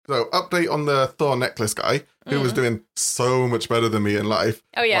So, update on the Thor necklace guy, who was doing so much better than me in life.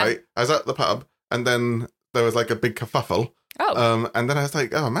 Oh, yeah. Right? I was at the pub, and then there was like a big kerfuffle. Oh. And then I was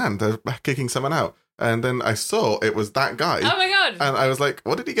like, oh man, they're kicking someone out. And then I saw it was that guy. Oh my god. And I was like,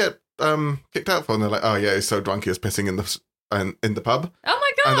 what did he get kicked out for? And they're like, oh yeah, he's so drunk he was pissing in the pub. Oh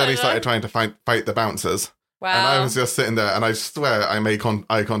my god. And then he started trying to fight the bouncers. Wow. And I was just sitting there, and I swear I made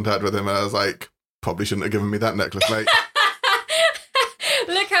eye contact with him, and I was like, probably shouldn't have given me that necklace, mate.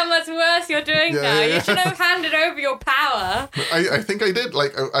 Look how much worse you're doing now. Yeah. You should have handed over your power. I think I did.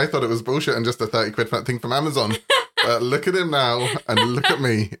 Like, I thought it was bullshit and just a 30 quid thing from Amazon. But look at him now, and look at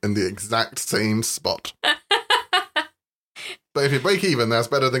me in the exact same spot. But if you break even, that's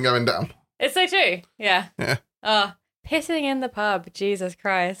better than going down. It's so true. Yeah. Yeah. Oh, pissing in the pub. Jesus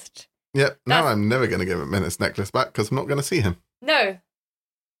Christ. Yep. Now I'm never going to give him his necklace back because I'm not going to see him. No.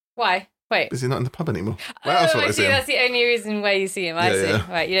 Why? Wait. Is he not in the pub anymore? Where else would I I see. him? That's the only reason where you see him. I see.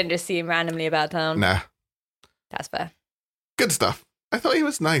 Yeah. Right. You don't just see him randomly about town. Nah. That's fair. Good stuff. I thought he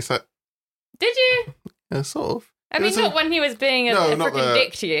was nice. Did you? Sort of. I mean, not when he was being a freaking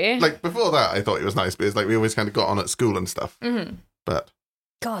dick to you. Like, before that, I thought he was nice, because, like, we always kind of got on at school and stuff. Mm-hmm. But...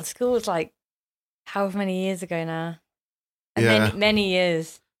 God, school was, like, however many years ago now. And Yeah. many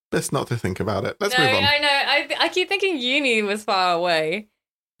years. Best not to think about it. Let's move on. I know. I keep thinking uni was far away.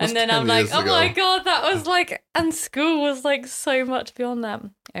 That's And then 10 I'm like, years oh ago. my God, that was like... And school was, like, so much beyond that.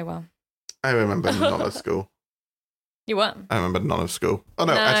 Oh, well. I remember none of school. You weren't? I remember none of school. Oh,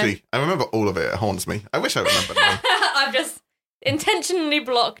 no, No. actually, I remember all of it. It haunts me. I wish I remembered none. I've just intentionally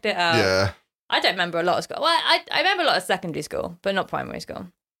blocked it out. Yeah. I don't remember a lot of school. Well, I remember a lot of secondary school, but not primary school.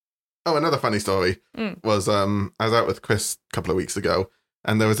 Oh, another funny story was I was out with Chris a couple of weeks ago,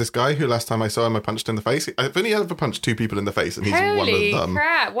 and there was this guy who last time I saw him, I punched in the face. I've only ever punched 2 people in the face, and he's Holy one of them.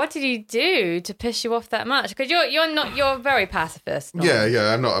 crap! What did he do to piss you off that much? Because you're very pacifist. not-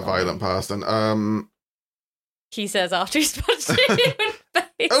 Yeah, I'm not a violent person. He says after he's punched you in the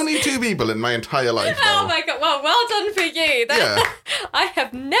face. Only 2 people in my entire life, though. Oh my God! Well done for you. Yeah. I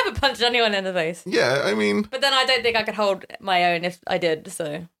have never punched anyone in the face. Yeah, I mean... But then I don't think I could hold my own if I did.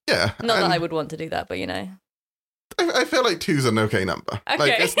 So Yeah. not that I would want to do that, but you know. I feel like 2's an okay number. Okay.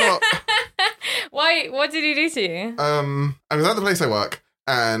 Like, it's not... Why? What did he do to you? I was at the place I work,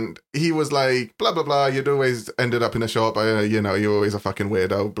 and he was like, blah, blah, blah, you'd always ended up in a shop, you're always a fucking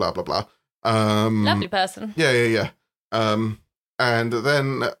weirdo, blah, blah, blah. Lovely person. Yeah. And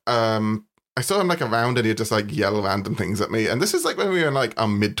then I saw him like around, and he'd just like yell random things at me. And this is like when we were in like our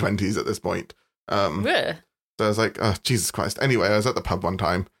mid-20s at this point. Ugh. So I was like, oh, Jesus Christ. Anyway, I was at the pub one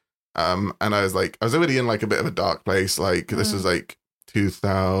time, and I was already in like a bit of a dark place. Like, this is like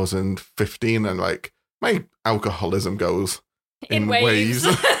 2015, and like my alcoholism goes in waves.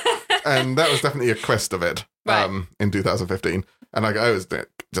 And that was definitely a crest of it in 2015. And like I was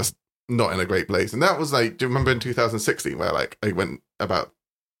just not in a great place. And that was like, do you remember in 2016 where like I went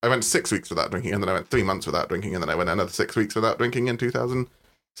 6 weeks without drinking, and then I went 3 months without drinking, and then I went another 6 weeks without drinking in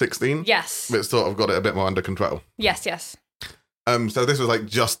 2016? Yes. But sort of got it a bit more under control. Yes. So this was like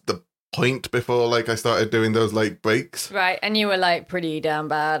just the point before like I started doing those like breaks. Right, and you were like pretty damn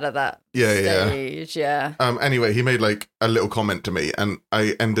bad at that stage, yeah. Anyway, he made like a little comment to me, and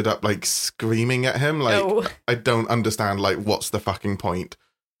I ended up like screaming at him like, I don't understand, like, what's the fucking point?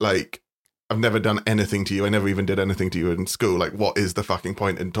 Like, I've never done anything to you. I never even did anything to you in school. Like, what is the fucking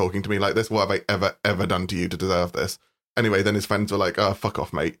point in talking to me like this? What have I ever done to you to deserve this? Anyway, then his friends were like, oh, fuck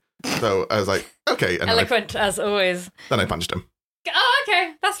off, mate. So I was like, okay. And Eloquent, as always. Then I punched him. Oh,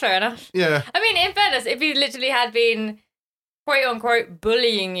 okay. That's fair enough. Yeah. I mean, in fairness, if he literally had been, quote-unquote,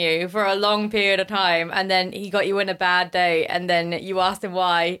 bullying you for a long period of time, and then he got you in a bad day, and then you asked him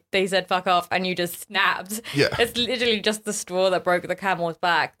why, they said fuck off, and you just snapped. Yeah. It's literally just the straw that broke the camel's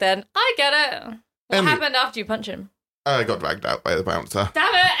back. Then I get it. What happened after you punched him? I got dragged out by the bouncer.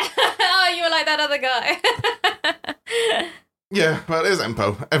 Damn it! Oh, you were like that other guy. Yeah, well, it is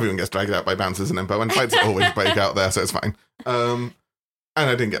Empo. Everyone gets dragged out by bouncers in Empo, and fights always break out there, so it's fine. And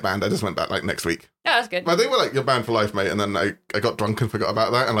I didn't get banned. I just went back like next week. Oh, that's good. But they were like, you're banned for life, mate. And then I got drunk and forgot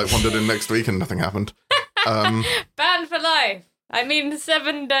about that, and like wandered in next week, and nothing happened. Banned for life. I mean,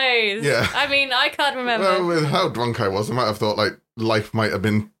 7 days. Yeah. I mean, I can't remember. Well, with how drunk I was, I might have thought like life might have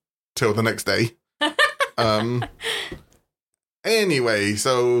been till the next day. Anyway,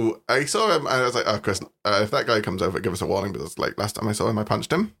 so I saw him, and I was like, oh, Chris, if that guy comes over, give us a warning, because like last time I saw him, I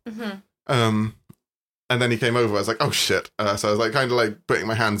punched him. Mm-hmm. And then he came over, I was like, oh shit. So I was like kind of like putting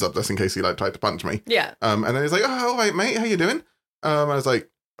my hands up just in case he like tried to punch me. Yeah. And then he's like, oh, all right, mate, how you doing? I was like,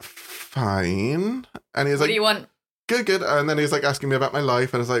 fine. And he was What like, do you want? Good. And then he's like asking me about my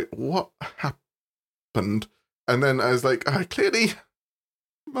life, and I was like, what happened? And then I was like, I clearly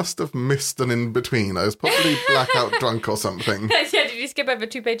must have missed an in-between. I was probably blackout drunk or something. Yeah, did you skip over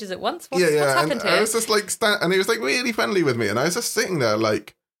 2 pages at once? What's What's happened here? I was just like, and he was like really friendly with me, and I was just sitting there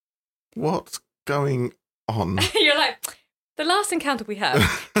like, what's going on? You're like, the last encounter we had.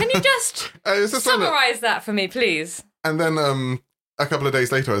 Can you just summarize that for me, please? And then a couple of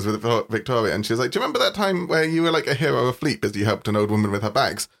days later, I was with Victoria, and she was like, do you remember that time where you were like a hero of fleet because you helped an old woman with her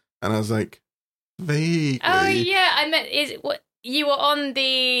bags? And I was like, vaguely. Oh, yeah. I meant, you were on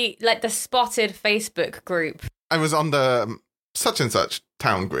the Spotted Facebook group. I was on the such and such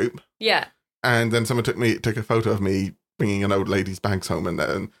town group. Yeah. And then someone took a photo of me bringing an old lady's bags home, and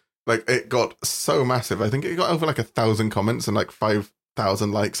then like it got so massive. I think it got over like 1,000 comments and like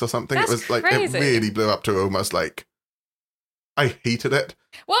 5,000 likes or something. That's it was like crazy. It really blew up to almost like I hated it.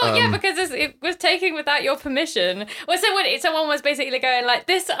 Well, yeah, because it was taken without your permission. Well, so when someone was basically going like,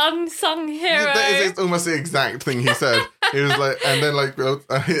 "This unsung hero." That is almost the exact thing he said. He was like, and then like, and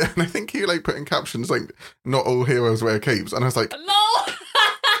I think he like put in captions like, "Not all heroes wear capes," and I was like, "Lol."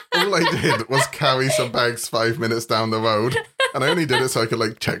 All I did was carry some bags 5 minutes down the road, and I only did it so I could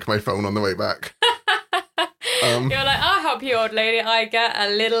like check my phone on the way back. You're like, "I'll help you, old lady. I get a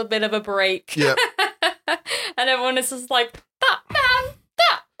little bit of a break." Yeah. And everyone is just like, that man.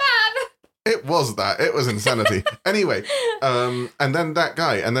 It was that. It was insanity. Anyway, and then that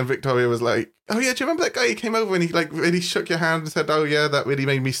guy, and then Victoria was like, oh yeah, do you remember that guy who came over and he like really shook your hand and said, oh yeah, that really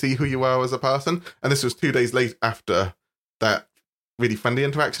made me see who you are as a person? And this was 2 days late after that really friendly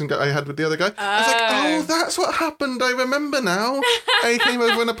interaction I had with the other guy. I was like, oh, that's what happened. I remember now. He came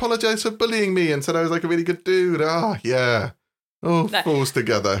over and apologized for bullying me and said I was like a really good dude. Oh, yeah. Oh, no, falls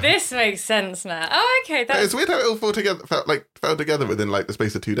together. This makes sense now. Oh, okay. It's weird how it all fell together within like the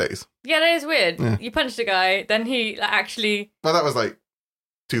space of 2 days. Yeah, that is weird. Yeah. You punched a guy, then he actually... Well, that was like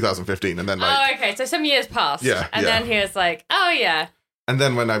 2015, and then like... Oh, okay. So some years passed. Yeah. And then he was like, oh, yeah. And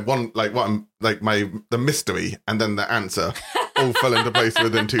then when I won, like what I'm like the mystery and then the answer all fell into place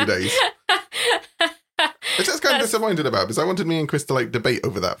within 2 days. It's just kind of disappointed about because I wanted me and Chris to like debate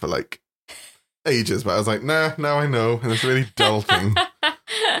over that for like ages, but I was like, nah, now I know, and it's a really dull thing.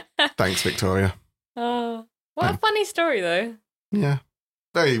 Thanks, Victoria. Oh, what a funny story, though. Yeah,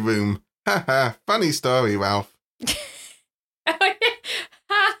 very room. Ha ha! Funny story, Ralph.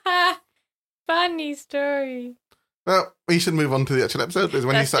 Funny story. Well, we should move on to the actual episode because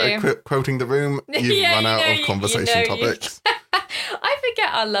when you started quoting The Room, you've run out of conversation topics. I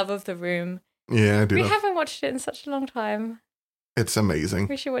forget our love of The Room. Yeah, I do. We haven't watched it in such a long time. It's amazing.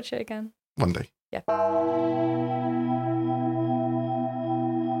 We should watch it again. One day. Yeah.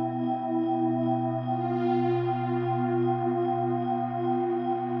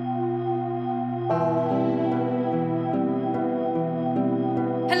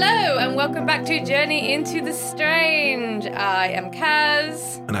 Hello, and welcome back to Journey into the Strange. I am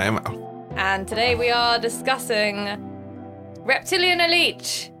Kaz. And I am Al. And today we are discussing Reptilian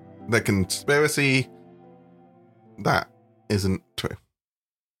Elite. The conspiracy that isn't true.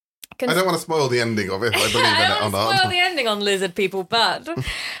 I don't want to spoil the ending of it if I believe in it or not. I don't spoil the ending on lizard people, but...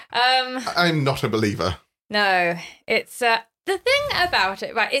 I'm not a believer. No, it's... the thing about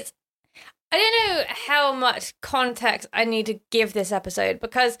it, right, it's... I don't know how much context I need to give this episode,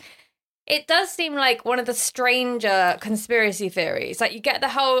 because it does seem like one of the stranger conspiracy theories. Like, you get the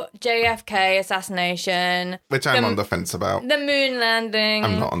whole JFK assassination. Which I'm on the fence about. The moon landing.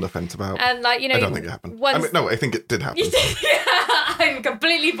 I'm not on the fence about. And, like, you know... I don't think it happened. I think it did happen. I'm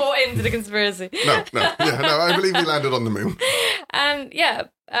completely bought into the conspiracy. No, I believe we landed on the moon. And, yeah,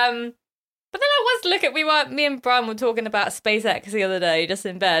 but then I was me and Brian were talking about SpaceX the other day, just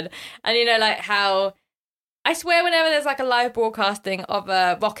in bed. And, you know, like how... I swear whenever there's like a live broadcasting of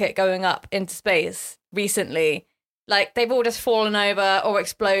a rocket going up into space recently, like they've all just fallen over or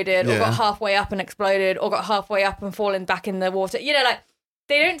exploded or got halfway up and exploded or got halfway up and fallen back in the water. You know, like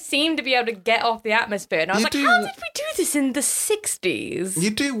they don't seem to be able to get off the atmosphere. And I was how did we do this in the 60s?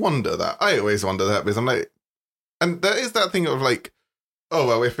 You do wonder that. I always wonder that because I'm like, and there is that thing of like, oh,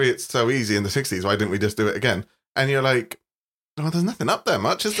 well, if it's so easy in the 60s, why didn't we just do it again? And you're like, oh, there's nothing up there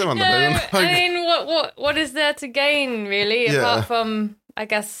much, is there, on the moon? Like, I mean, what is there to gain, really, apart from, I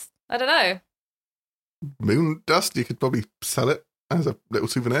guess, I don't know. Moon dust, you could probably sell it as a little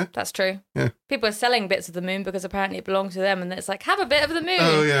souvenir. That's true. Yeah. People are selling bits of the moon because apparently it belongs to them, and it's like, have a bit of the moon.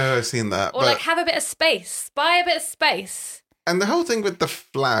 Oh, yeah, I've seen that. Or like, have a bit of space. Buy a bit of space. And the whole thing with the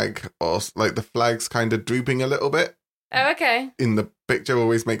flag, or like the flag's kind of drooping a little bit. Oh, okay. In the picture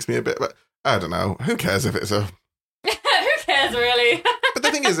always makes me a bit, but I don't know. Who cares if it's a... Who cares, really? But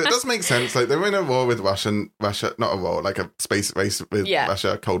the thing is, it does make sense. Like, they were in a war with Russia, not a war, like a space race with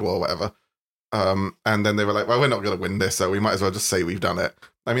Russia, Cold War, whatever. And then they were like, well, we're not going to win this, so we might as well just say we've done it.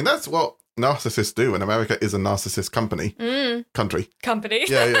 I mean, that's what narcissists do, and America is a narcissist country. Company.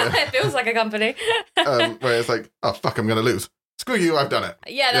 Yeah. It feels like a company. Where it's like, oh, fuck, I'm going to lose. Screw you, I've done it.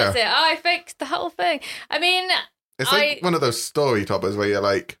 Yeah, that's it. I fixed the whole thing. I mean... It's like one of those story toppers where you're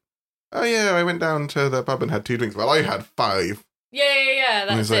like, oh, yeah, I went down to the pub and had 2 drinks. Well, I had 5. Yeah.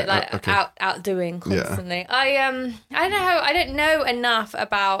 That's it. Like okay. outdoing constantly. Yeah. I don't know enough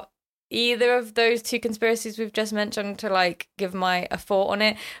about either of those 2 conspiracies we've just mentioned to like give a thought on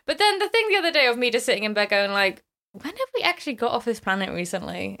it. But then the thing the other day of me just sitting in bed going like, when have we actually got off this planet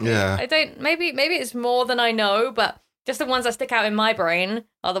recently? Yeah. I don't. Maybe it's more than I know, but. Just the ones that stick out in my brain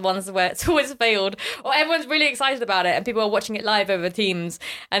are the ones where it's always failed. Or everyone's really excited about it and people are watching it live over Teams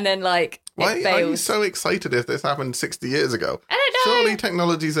and then, like, Why are you so excited if this happened 60 years ago? I don't know. Surely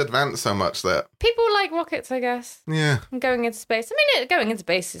technology's advanced so much that... People like rockets, I guess. Yeah. And going into space. I mean, going into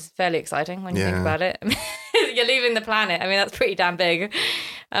space is fairly exciting when you think about it. You're leaving the planet. I mean, that's pretty damn big.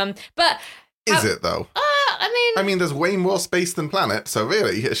 But... Is it, though? I mean, there's way more space than planet, so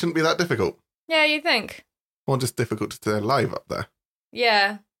really, it shouldn't be that difficult. Yeah, you think? Or just difficult to stay alive up there.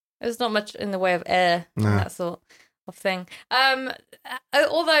 Yeah, there's not much in the way of air and that sort of thing.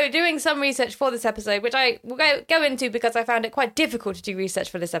 Although doing some research for this episode, which I will go into because I found it quite difficult to do research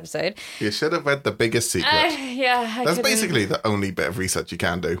for this episode. You should have read The Biggest Secret. That's basically the only bit of research you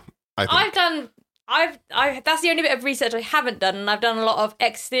can do, I think. That's the only bit of research I haven't done, and I've done a lot of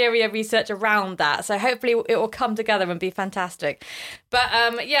exterior research around that. So hopefully it will come together and be fantastic. But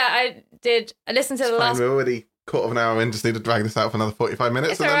I listened to the last. We're already quarter of an hour in. Just need to drag this out for another 45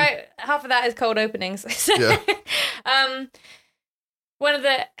 minutes. It's all right. Half of that is cold openings. Yeah. One of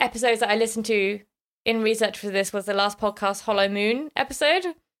the episodes that I listened to in research for this was the last podcast, Hollow Moon episode.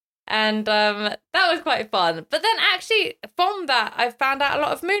 And that was quite fun. But then actually from that, I found out a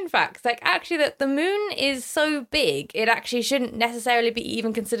lot of moon facts. Like actually that the moon is so big, it actually shouldn't necessarily be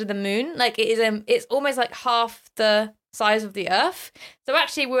even considered the moon. Like it's almost like half the size of the Earth. So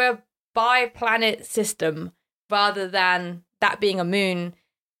actually we're a bi-planet system rather than that being a moon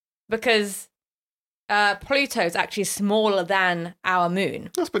because Pluto's actually smaller than our moon.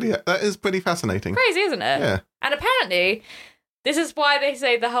 That is pretty fascinating. Crazy, isn't it? Yeah. And apparently... This is why they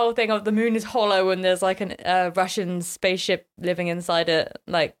say the whole thing of the moon is hollow and there's like a Russian spaceship living inside it,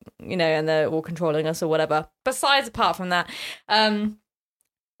 like, you know, and they're all controlling us or whatever. Besides, apart from that,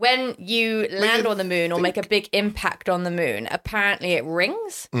 when you land on the moon or make a big impact on the moon, apparently it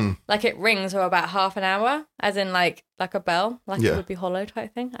rings. Like it rings for about half an hour, as in like a bell, like it would be hollow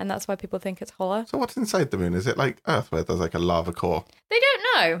type thing. And that's why people think it's hollow. So what's inside the moon? Is it like Earth where there's like a lava core? They don't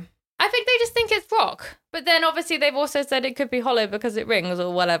know. I think they just think it's rock. But then obviously they've also said it could be hollow because it rings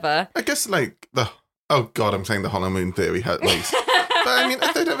or whatever. I guess like oh God, I'm saying the hollow moon theory at least. But I mean,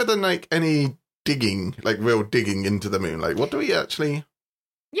 if they'd ever done like any digging, like real digging into the moon, like what do we actually...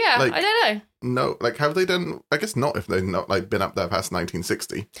 Yeah, like, I don't know. No, like have they done... I guess not if they've not like been up there past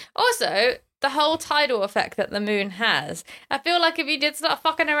 1960. Also, the whole tidal effect that the moon has. I feel like if you did start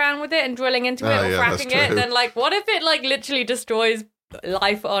fucking around with it and drilling into it or fracking it, then like what if it like literally destroys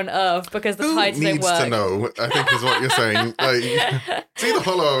life on Earth because the tides don't work? Who needs to know, I think is what you're saying. Like, it's either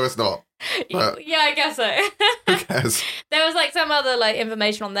hollow or it's not. But yeah, I guess so. Who cares? There was like some other like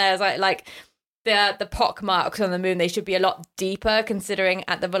information on there. It's like the pock marks on the moon, they should be a lot deeper considering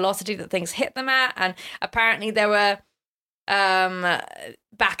at the velocity that things hit them at. And apparently there were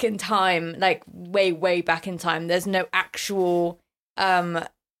back in time, like way back in time, there's no actual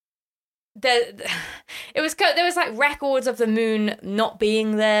there was like records of the moon not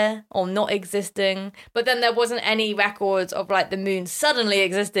being there or not existing, but then there wasn't any records of like the moon suddenly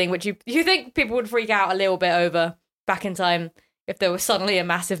existing, which you think people would freak out a little bit over back in time if there was suddenly a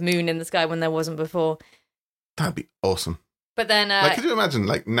massive moon in the sky when there wasn't before. That'd be awesome. But then like, could you imagine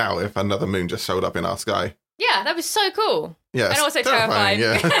like now if another moon just showed up in our sky? Yeah, that'd be so cool. Yeah, and also terrifying.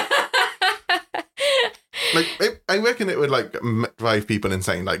 Yeah. Like, I reckon it would, like, drive people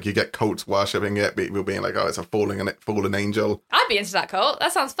insane. Like, you get cults worshipping it, people being like, oh, it's a fallen angel. I'd be into that cult.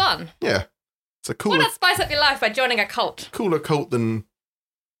 That sounds fun. Yeah. It's a cooler... Why not spice up your life by joining a cult? Cooler cult than,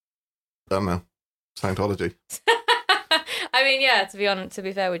 I don't know, Scientology. I mean, yeah, to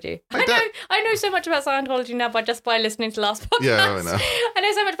be fair with you. I know so much about Scientology now just by listening to the last podcast. Yeah, I know. I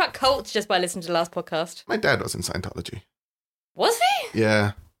know so much about cults just by listening to the last podcast. My dad was in Scientology. Was he?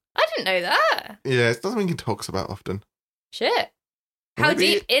 Yeah. I didn't know that. Yeah, it doesn't mean he talks about often. Shit. How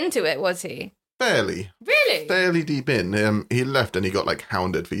deep into it was he? Fairly. Really? Fairly deep in. He left and he got, like,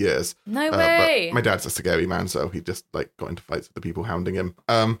 hounded for years. No way. But my dad's a scary man, so he just, like, got into fights with the people hounding him.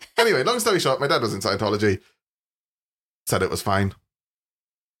 Anyway, long story short, my dad was in Scientology. Said it was fine.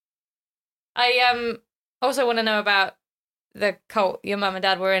 I also want to know about the cult your mum and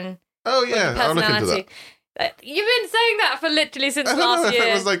dad were in. Oh yeah, I'll look into that. You've been saying that for literally since last year. I don't know if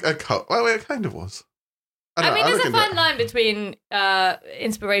it was like a cult. Well, it kind of was. I mean, there's a fine line between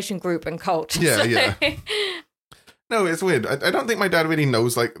inspiration group and cult. Yeah, yeah. No, it's weird. I don't think my dad really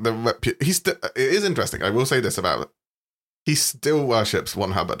knows like the it is interesting. I will say this about it. He still worships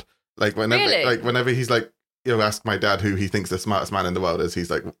one Hubbard. Like whenever he's like, ask my dad who he thinks the smartest man in the world is. He's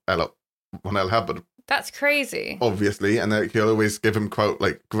like one L Hubbard. That's crazy. Obviously, and he'll always give him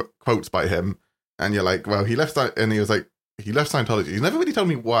quotes by him. And you're like, well, he left Scientology. He's never really told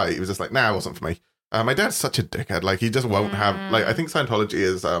me why. He was just like, nah, it wasn't for me. My dad's such a dickhead. Like, he just won't have, like, I think Scientology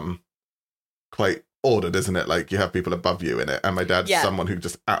is quite ordered, isn't it? Like, you have people above you in it. And my dad's someone who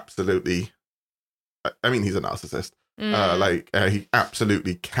just absolutely, I mean, he's a narcissist. He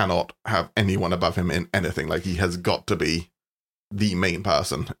absolutely cannot have anyone above him in anything. Like, he has got to be the main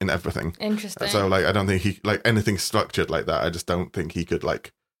person in everything. Interesting. So, like, I don't think he, like, anything structured like that, I just don't think he could,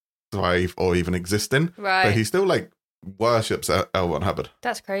 like, thrive or even exist in. Right. But he still, like, worships L1 Hubbard.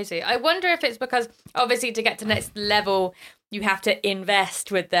 That's crazy. I wonder if it's because, obviously, to get to the next level, you have to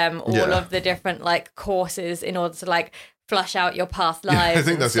invest with them all of the different, like, courses in order to, like, flush out your past lives. I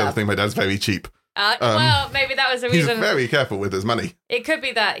think that's the other thing. My dad's very cheap. Well, maybe that was the reason. He's very careful with his money. It could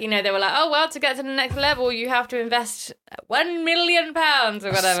be that, they were like, oh, well, to get to the next level, you have to invest £1 million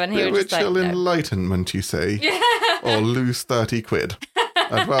or whatever. And he was just like, spiritual enlightenment, you say? Yeah. Or lose 30 quid.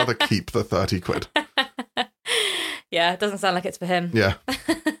 I'd rather keep the 30 quid. Yeah, it doesn't sound like it's for him. Yeah.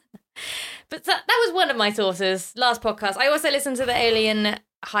 But that was one of my sources, last podcast. I also listened to the Alien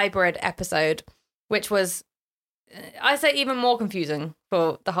Hybrid episode, which was, I say, even more confusing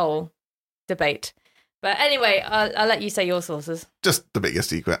for the whole debate. But anyway, I'll let you say your sources. Just the biggest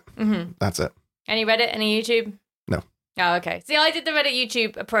secret. Mm-hmm. That's it. Any Reddit? Any YouTube? No. Oh, okay. See, I did the Reddit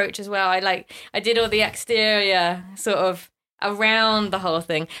YouTube approach as well. I did all the exterior sort of around the whole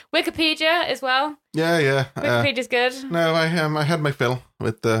thing. Wikipedia as well. Yeah. Wikipedia's good. No, I had my fill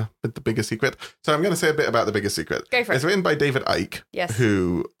with the biggest secret. So I'm going to say a bit about the biggest secret. Go for it. It's written by David Icke, yes,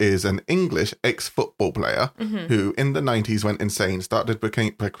 who is an English ex-football player who in the 90s went insane, started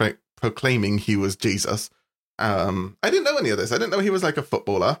proclaiming he was Jesus. I didn't know any of this. I didn't know he was like a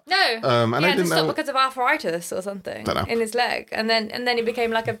footballer. No. And I didn't know because of arthritis or something don't know. in his leg, and then he became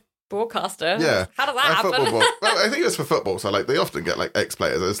like a broadcaster. Yeah. How does that happen? Well, I think it was for football. So like they often get like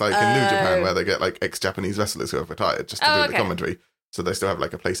ex-players. It's like in New Japan where they get like ex-Japanese wrestlers who have retired just to do the commentary. So they still have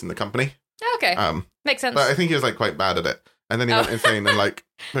like a place in the company. Okay. Makes sense. But I think he was like quite bad at it. And then he went insane and like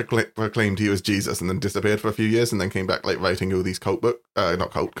proclaimed he was Jesus and then disappeared for a few years and then came back like writing all these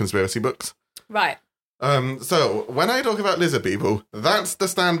conspiracy books. Right. So when I talk about lizard people, that's the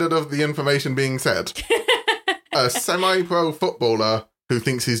standard of the information being said. A semi-pro footballer who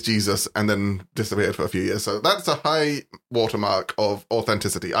thinks he's Jesus and then disappeared for a few years. So that's a high watermark of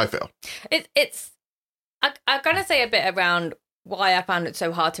authenticity, I feel. I'm going to say a bit around why I found it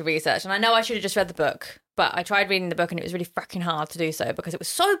so hard to research. And I know I should have just read the book, but I tried reading the book and it was really fucking hard to do so because it was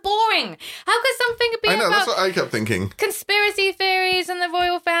so boring. How could something be about that's what I kept thinking. Conspiracy theories and the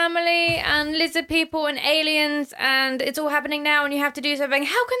royal family and lizard people and aliens and it's all happening now and you have to do something?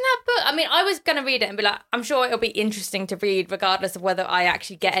 How can that book? I mean, I was going to read it and be like, I'm sure it'll be interesting to read regardless of whether I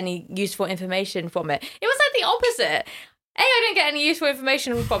actually get any useful information from it. It was like the opposite. I didn't get any useful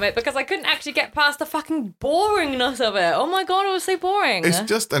information from it because I couldn't actually get past the fucking boringness of it. Oh my God, it was so boring. It's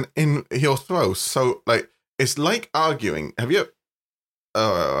just an in your throw. So, like, it's like arguing. Have you...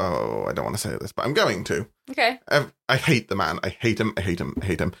 Oh, I don't want to say this, but I'm going to. Okay. I hate the man. I hate him.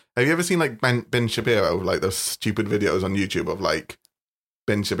 Have you ever seen, like, Ben Shapiro? Like, those stupid videos on YouTube of, like,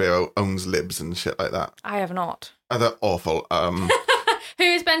 Ben Shapiro owns libs and shit like that? I have not. Oh, they're awful. Who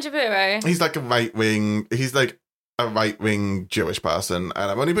is Ben Shapiro? He's like a right-wing... He's like a right-wing Jewish person,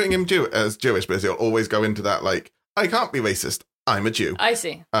 and I'm only putting him as Jewish because he'll always go into that, like, I can't be racist, I'm a Jew. I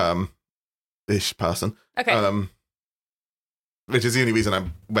see. Ish person. Okay. Which is the only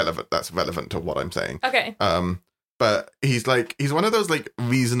reason that's relevant to what I'm saying. Okay. But he's one of those, like,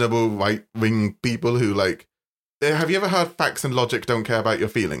 reasonable right-wing people who, like, have you ever heard facts and logic don't care about your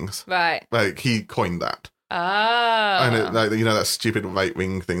feelings? Right. Like, he coined that. Oh. And it, like, you know, that stupid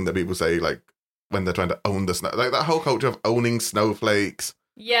right-wing thing that people say, like, when they're trying to own the snow, like that whole culture of owning snowflakes.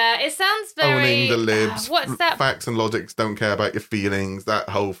 Yeah, it sounds very... Owning the libs. What's that? Facts and logics don't care about your feelings. That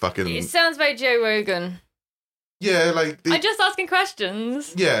whole fucking... It sounds very Joe Rogan. Yeah, like... I'm just asking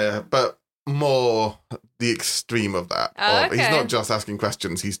questions. Yeah, but more the extreme of that. Oh, okay. He's not just asking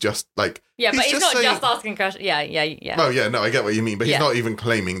questions, he's just like... Yeah, but he's not just asking questions. Yeah. Well, yeah, no, I get what you mean, but he's not even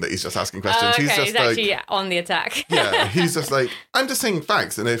claiming that he's just asking questions. Okay, he's actually on the attack. Yeah, he's just like, I'm just saying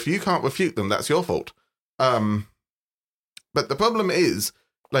facts, and if you can't refute them, that's your fault. But the problem is,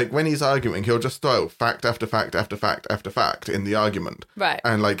 like, when he's arguing, he'll just throw fact after fact after fact after fact in the argument. Right.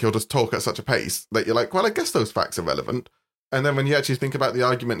 And, like, he'll just talk at such a pace that you're like, well, I guess those facts are relevant. And then when you actually think about the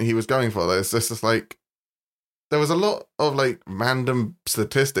argument he was going for, there's just like, there was a lot of, like, random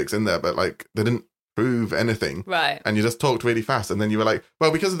statistics in there, but, like, they didn't prove anything. Right. And you just talked really fast. And then you were like,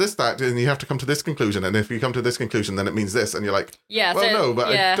 well, because of this fact, and you have to come to this conclusion. And if you come to this conclusion, then it means this. And you're like, yeah, well, so, no,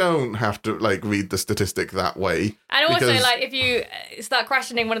 but yeah. I don't have to, like, read the statistic that way. And also, like, if you start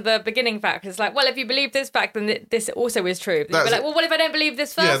questioning one of the beginning facts, it's like, well, if you believe this fact, then this also is true. You'll be like, well, what if I don't believe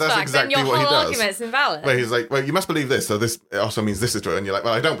this first fact? Exactly then your what whole he does. argument's invalid. Where he's like, well, you must believe this, so this also means this is true. And you're like,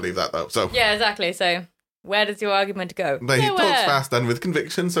 well, I don't believe that, though. So yeah, exactly. So where does your argument go? But he talks fast and with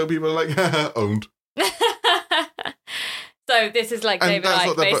conviction, so people are like, owned. So this is like David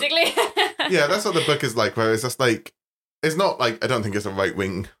Icke, basically. Yeah, that's what the book is like, where it's just like, it's not like, I don't think it's a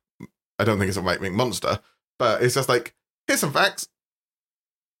right-wing monster, but it's just like, here's some facts.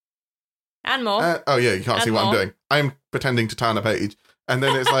 And more. Yeah, you can't see what I'm doing. I'm pretending to turn a page. And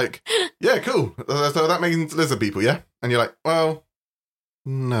then it's like, yeah, cool. So that means lizard people, yeah? And you're like, well,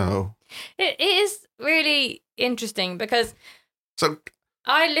 no. It is really interesting because so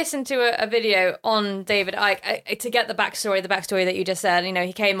I listened to a video on David Icke to get the backstory that you just said. You know,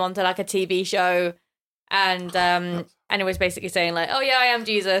 he came onto like a TV show and it was basically saying like, oh yeah, I am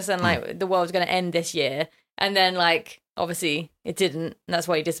Jesus and like the world's going to end this year. And then like, obviously it didn't. And that's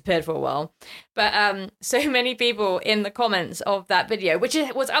why he disappeared for a while. But so many people in the comments of that video, which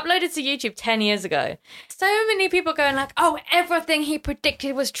was uploaded to YouTube 10 years ago, so many people going like, oh, everything he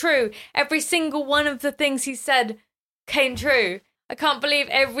predicted was true. Every single one of the things he said came true. I can't believe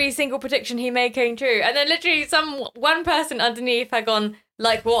every single prediction he made came true. And then literally one person underneath had gone,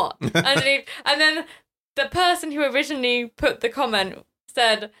 like what? Underneath. And then the person who originally put the comment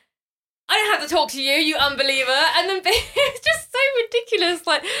said, I don't have to talk to you, you unbeliever. And then it was just so ridiculous.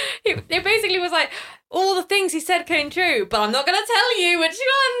 Like, it basically was like, all the things he said came true, but I'm not going to tell you which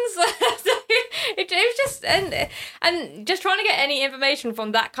ones. So it was just, and just trying to get any information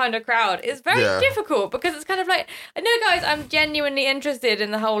from that kind of crowd is very difficult because it's kind of like, no, guys, I'm genuinely interested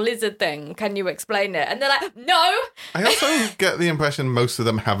in the whole lizard thing. Can you explain it? And they're like, no. I also get the impression most of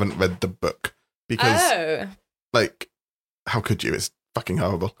them haven't read the book because, like, how could you? It's fucking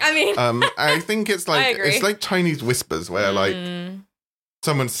horrible. I mean, I think it's like Chinese whispers where like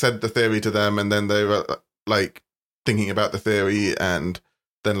someone said the theory to them and then they were like thinking about the theory and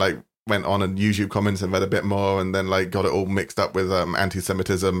then like went on and YouTube comments and read a bit more and then like got it all mixed up with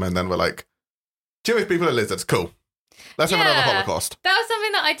anti-Semitism and then were like, Jewish people are lizards, cool. Let's have another Holocaust. That was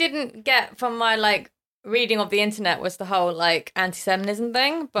something that I didn't get from my like reading of the internet was the whole like anti-Semitism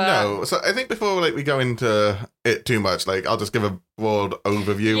thing. But no, so I think before like we go into it too much, like I'll just give a broad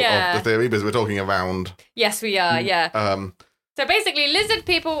overview of the theory because we're talking around. Yes, we are. Yeah. So basically, lizard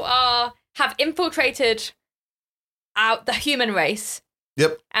people have infiltrated out the human race.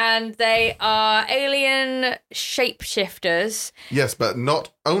 Yep. And they are alien shapeshifters. Yes, but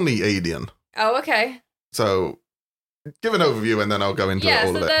not only alien. Oh, okay. So give an overview and then I'll go into all of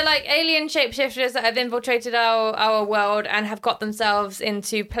it. Yeah, so they're like alien shapeshifters that have infiltrated our world and have got themselves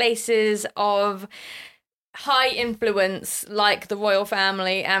into places of high influence like the royal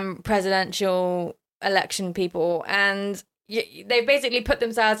family and presidential election people. And they basically put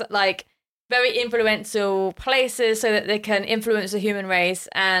themselves at like very influential places so that they can influence the human race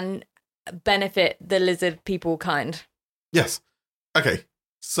and benefit the lizard people kind. Yes. Okay.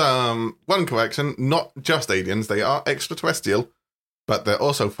 One correction, not just aliens, they are extraterrestrial, but they're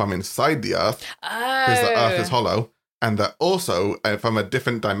also from inside the Earth, because the Earth is hollow, and they're also from a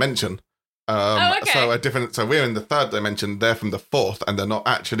different dimension. Okay. So we're in the third dimension, they're from the fourth, and they're not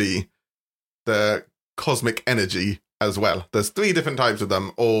actually the cosmic energy as well. There's 3 different types of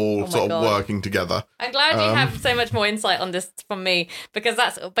them, all sort of working together. I'm glad you have so much more insight on this from me, because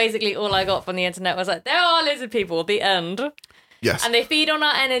that's basically all I got from the internet was like, there are lizard people, the end. Yes. And they feed on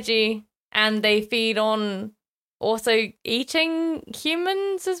our energy, and they feed on also eating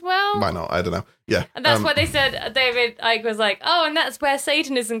humans as well. Why not? I don't know. Yeah. And that's why they said, David Icke was like, oh, and that's where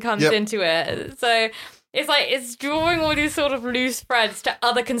Satanism comes into it. So it's like, it's drawing all these sort of loose threads to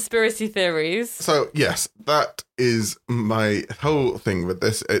other conspiracy theories. So, yes, that is my whole thing with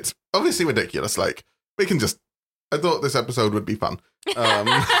this. It's obviously ridiculous. Like, I thought this episode would be fun. So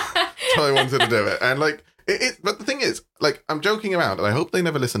I wanted to do it. And like, but the thing is, like, I'm joking around, and I hope they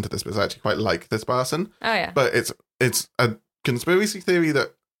never listen to this because I actually quite like this person. Oh, yeah. But it's a conspiracy theory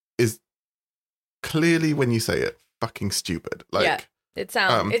that is clearly, when you say it, fucking stupid. Like, yeah,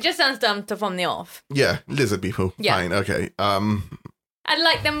 it just sounds dumb from the off. Yeah, lizard people. Yeah. Fine, okay. And,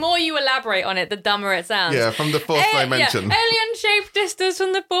 like, the more you elaborate on it, the dumber it sounds. Yeah, from the fourth dimension. Yeah. Alien-shaped visitors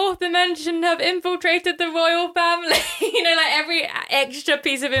from the fourth dimension have infiltrated the royal family. You know, like, every extra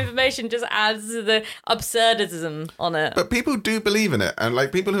piece of information just adds to the absurdism on it. But people do believe in it. And,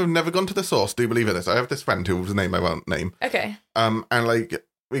 like, people who have never gone to the source do believe in this. I have this friend whose name I won't name. Okay. And, like,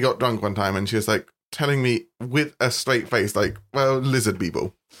 we got drunk one time and she was, like, telling me with a straight face, like, well, lizard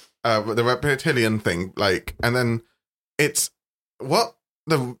people. The reptilian thing, like, and then it's... What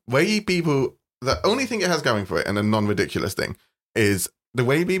the way people, the only thing it has going for it, and a non-ridiculous thing, is the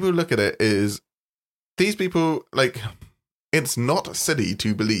way people look at it is these people, like, it's not silly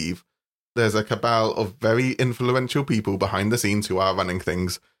to believe there's a cabal of very influential people behind the scenes who are running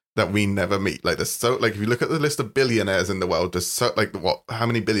things that we never meet. Like, there's so, like, if you look at the list of billionaires in the world, there's so, like, what, how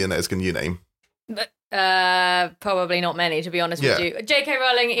many billionaires can you name? Probably not many, to be honest with you. J.K.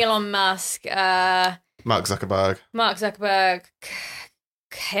 Rowling, Elon Musk, Mark Zuckerberg,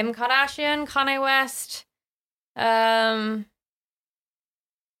 Kim Kardashian, Kanye West. Done.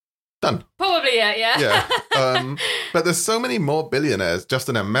 Probably, yeah. Yeah. But there's so many more billionaires just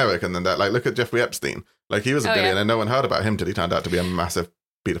in America than that. Like, look at Jeffrey Epstein. Like, he was a billionaire. Yeah. No one heard about him till he turned out to be a massive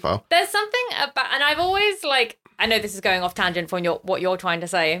pedophile. There's something about, and I've always, like, I know this is going off tangent from what you're trying to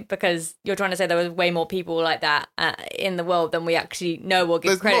say, because you're trying to say there was way more people like that in the world than we actually know or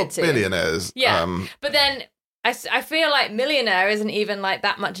give credit to. There's more billionaires. Yeah, but then I feel like millionaire isn't even like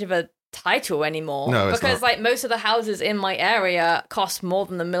that much of a title anymore. No, it's because not. Like most of the houses in my area cost more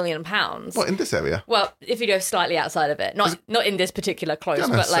than £1 million. What, in this area? Well, if you go slightly outside of it, not in this particular close,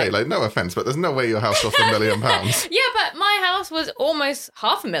 but say, like, no offense, but there's no way your house cost £1 million. Yeah, but my house was almost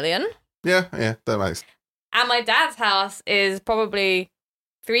 $500,000. Yeah, that makes. And my dad's house is probably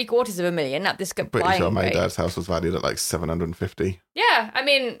 $750,000 at this Pretty sure my dad's house was valued at like 750. Yeah, I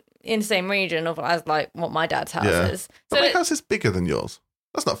mean, in the same region of as like what my dad's house is. But So my house is bigger than yours.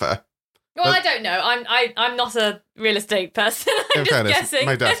 That's not fair. Well, I don't know. I'm not a real estate person. I'm just guessing.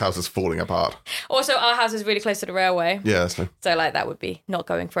 My dad's house is falling apart. Also, our house is really close to the railway. Yeah, that's true. So, like, that would be not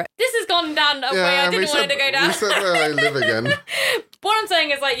going for it. This has gone down a way I didn't want it to go down. We said where I live again. What I'm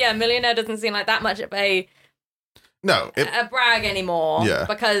saying is, like, yeah, millionaire doesn't seem like that much of a brag anymore. Yeah.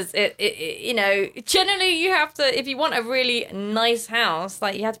 Because it you know, generally you have to, if you want a really nice house,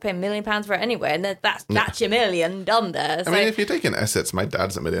 like you have to pay £1 million for it anyway, and that's your million done there. So, I mean, if you take in assets, my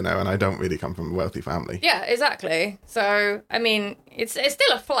dad's a millionaire, and I don't really come from a wealthy family. Yeah, exactly. So I mean, it's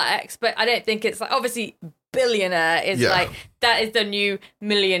still a flex, but I don't think it's like, obviously billionaire is like, that is the new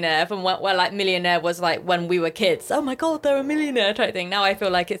millionaire from where like millionaire was like when we were kids. Oh my god, they're a millionaire type thing. Now I feel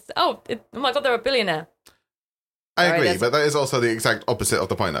like it's oh my god, they're a billionaire. I agree, but that is also the exact opposite of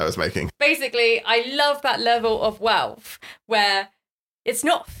the point I was making. Basically, I love that level of wealth where it's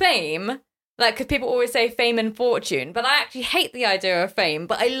not fame, like, because people always say fame and fortune, but I actually hate the idea of fame,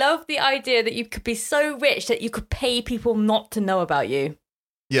 but I love the idea that you could be so rich that you could pay people not to know about you.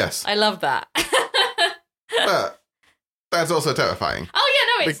 Yes. I love that. But that's also terrifying.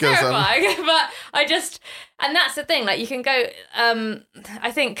 Oh, yeah, no, it's terrifying, but and that's the thing, like, you can go,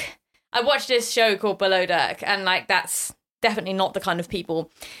 I think... I watched this show called Below Deck, and like that's definitely not the kind of people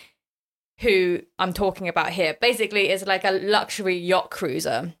who I'm talking about here. Basically, it's like a luxury yacht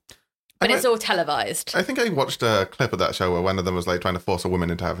cruiser, but it's all televised. I think I watched a clip of that show where one of them was like trying to force a woman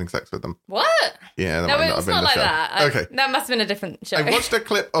into having sex with them. What? Yeah, that no, might not have been the show. That. Okay, that must have been a different show. I watched a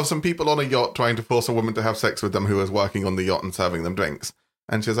clip of some people on a yacht trying to force a woman to have sex with them who was working on the yacht and serving them drinks.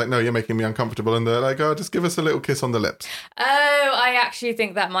 And she was like, no, you're making me uncomfortable. And they're like, oh, just give us a little kiss on the lips. Oh, I actually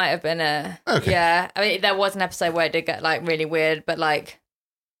think that might have been Okay. Yeah, I mean, there was an episode where it did get, like, really weird, but, like,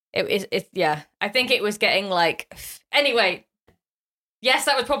 it yeah. I think it was getting, like... Anyway, yes,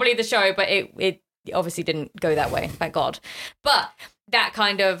 that was probably the show, but it obviously didn't go that way, thank God. But that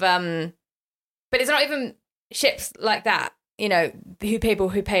kind of... But it's not even ships like that. You know, people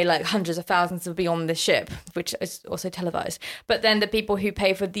who pay like hundreds of thousands to be on this ship, which is also televised. But then the people who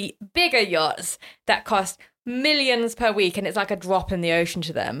pay for the bigger yachts that cost millions per week, and it's like a drop in the ocean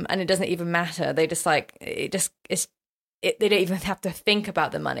to them, and it doesn't even matter. They just like they don't even have to think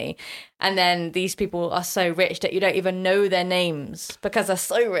about the money. And then these people are so rich that you don't even know their names because they're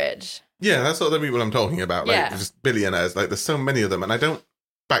so rich. Yeah, that's sort of the people I'm talking about. Like just billionaires. Like there's so many of them, and I don't.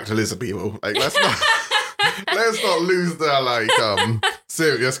 Back to lizard people. Like let's not. Let's not lose the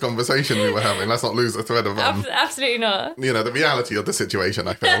serious conversation we were having. Let's not lose the thread of absolutely not. You know, the reality of the situation.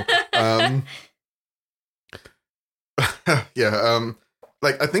 I feel.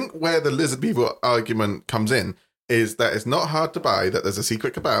 Like I think where the lizard people argument comes in is that it's not hard to buy that there's a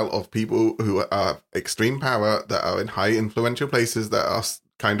secret cabal of people who are extreme power that are in high influential places that are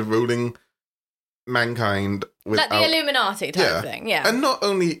kind of ruling mankind without... Like the Illuminati type thing, yeah. And not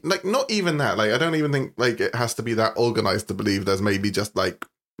only, like, not even that. Like, I don't even think, like, it has to be that organised to believe there's maybe just, like,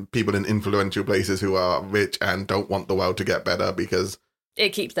 people in influential places who are rich and don't want the world to get better because... It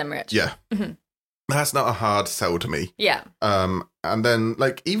keeps them rich. Yeah. Mm-hmm. That's not a hard sell to me. Yeah. And then,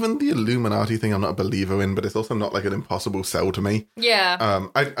 like, even the Illuminati thing I'm not a believer in, but it's also not, like, an impossible sell to me. Yeah.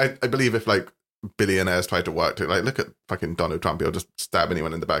 I believe if, like, billionaires try to work to, like, look at fucking Donald Trump, he'll just stab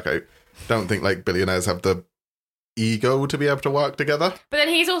anyone in the back. I don't think, like, billionaires have the ego to be able to work together. But then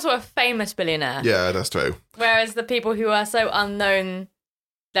he's also a famous billionaire. Yeah, that's true. Whereas the people who are so unknown,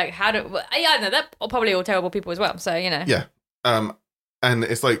 like, yeah, no, they're probably all terrible people as well, so, you know. Yeah. And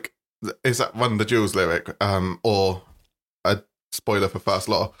it's like, is that Run the Jewels lyric, or a spoiler for First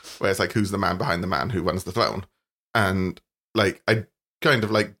Law, where it's like, who's the man behind the man who runs the throne? And, like, I kind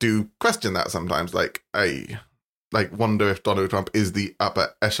of, like, do question that sometimes. Like, I, like, wonder if Donald Trump is the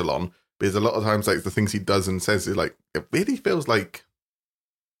upper echelon, because a lot of times, like, the things he does and says, is like, it really feels like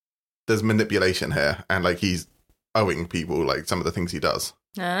there's manipulation here, and, like, he's owing people, like, some of the things he does.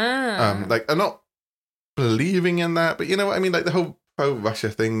 Like, I'm not believing in that, but you know what I mean? Like, the whole pro-Russia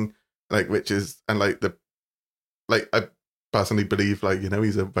thing, like, which is, and, like, the, like, I personally believe, like, you know,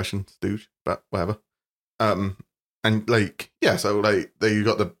 he's a Russian stooge, but whatever. And, like, yeah, so, like, you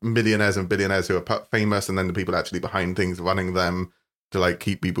got the millionaires and billionaires who are famous, and then the people actually behind things running them to, like,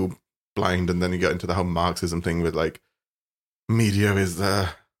 keep people blind, and then you get into the whole Marxism thing with, like, media is the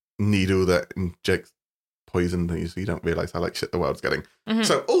needle that injects poison, so you don't realise how, like, shit the world's getting. Mm-hmm.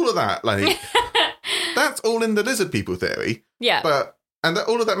 So all of that, like, that's all in the lizard people theory. Yeah. But, and that,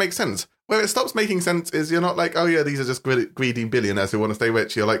 all of that makes sense. Where it stops making sense is you're not like, oh yeah, these are just greedy billionaires who want to stay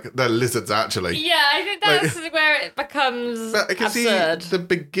rich. You're like, they're lizards actually. Yeah, I think that's like, where it becomes but I can absurd. see the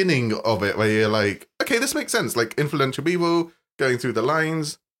beginning of it where you're like, okay, this makes sense. Like, influential people going through the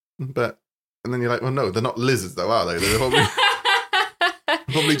lines, but, and then you're like, well, no, they're not lizards though, are they? They're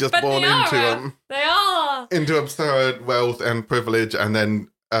probably just but born into absurd wealth and privilege, and then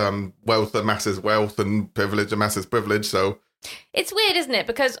wealth amasses wealth and privilege amasses privilege. So it's weird, isn't it?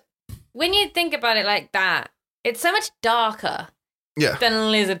 Because when you think about it like that, it's so much darker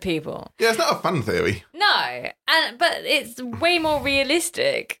than lizard people. Yeah, it's not a fun theory. No, but it's way more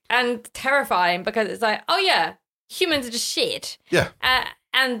realistic and terrifying because it's like, oh yeah, humans are just shit. Yeah.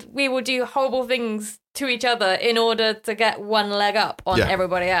 And we will do horrible things to each other in order to get one leg up on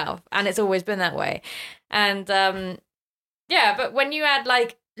everybody else. And it's always been that way. And, but when you add,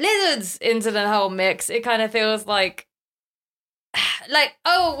 like, lizards into the whole mix, it kind of feels like,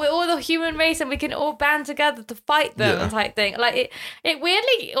 oh, we're all the human race and we can all band together to fight them type thing. Like, it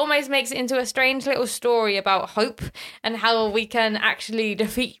weirdly almost makes it into a strange little story about hope and how we can actually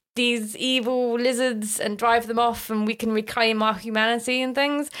defeat these evil lizards and drive them off, and we can reclaim our humanity and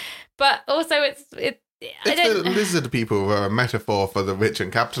things. But also, if the lizard people were a metaphor for the rich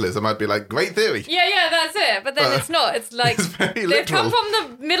and capitalism, I'd be like, great theory. Yeah, that's it. But then it's not. It's like, it's very they've come from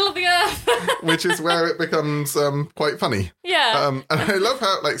the middle of the earth. Which is where it becomes quite funny. Yeah. And I love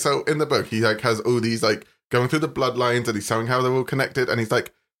how, like, so in the book, he, like, has all these, like, going through the bloodlines, and he's showing how they're all connected, and he's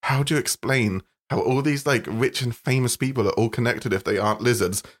like, how do you explain how all these, like, rich and famous people are all connected if they aren't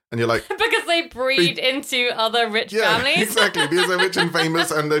lizards? And you're like... because they breed into other rich families. Exactly, because they're rich and famous,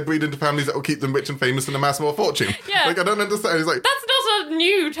 and they breed into families that will keep them rich and famous and amass more fortune. Yeah. Like, I don't understand. He's like... That's not a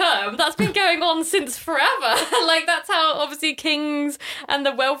new term. That's been going on since forever. Like, that's how, obviously, kings and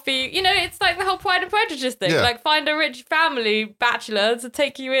the wealthy... You know, it's like the whole Pride and Prejudice thing. Yeah. Like, find a rich family bachelor to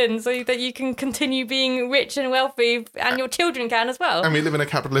take you in so that you can continue being rich and wealthy, and your children can as well. And we live in a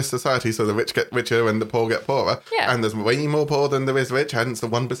capitalist society, so the rich get richer and the poor get poorer. Yeah. And there's way more poor than there is rich, hence the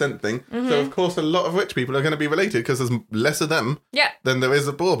 1% thing. Mm-hmm. So, of course, a lot of rich people are going to be related because there's less of them than there is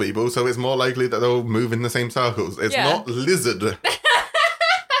of poor people, so it's more likely that they'll move in the same circles. It's not lizard. No,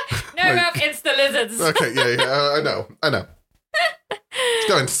 it's the lizards. Okay, I know. It's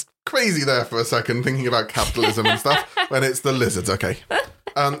going crazy there for a second, thinking about capitalism and stuff, when it's the lizards, okay.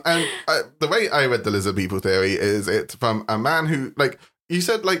 And the way I read the lizard people theory is it's from a man who, like, you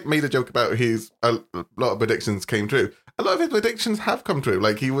said, like, made a joke about a lot of predictions came true. A lot of his predictions have come true.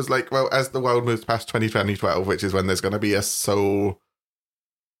 Like, he was like, well, as the world moves past 2012, which is when there's going to be a soul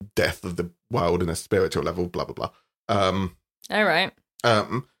death of the world in a spiritual level, blah, blah, blah. All right.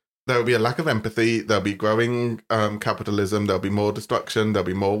 There will be a lack of empathy. There'll be growing capitalism. There'll be more destruction. There'll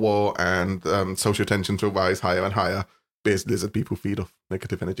be more war, and social tensions will rise higher and higher because lizard people feed off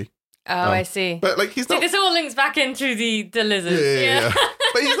negative energy. Oh, I see. But, like, he's not... this all links back into the lizards. Yeah.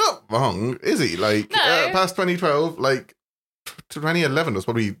 But he's not wrong, is he? Like, no. Past 2012, like, 2011 was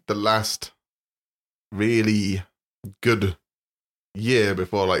probably the last really good year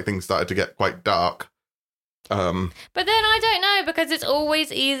before like things started to get quite dark. But then I don't know, because it's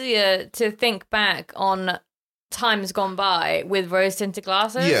always easier to think back on times gone by with rose-tinted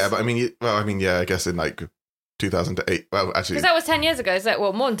glasses. Yeah, but I mean, I guess in like 2008. Well, actually, because that was 10 years ago.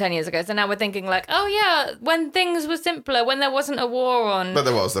 So, more than 10 years ago. So now we're thinking like, oh yeah, when things were simpler, when there wasn't a war on. But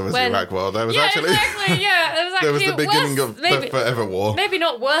there was the Iraq War. There was exactly. Yeah, there was actually there was the beginning of the Forever War. Maybe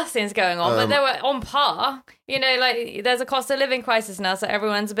not worse things going on, but they were on par. You know, like there's a cost of living crisis now, so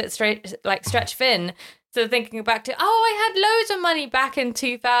everyone's a bit stretched thin. So thinking back to, I had loads of money back in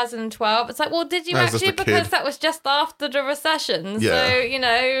 2012. It's like, well, did you actually? Because that was just after the recession. Yeah.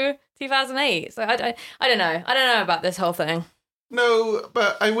 So, 2008. So I don't know. I don't know about this whole thing. No,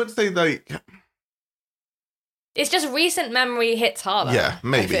 but I would say like it's just recent memory hits harder. Yeah,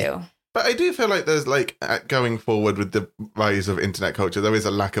 maybe. I feel. But I do feel like there's like going forward with the rise of internet culture, there is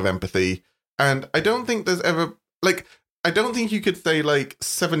a lack of empathy, and I don't think there's ever like. I don't think you could say like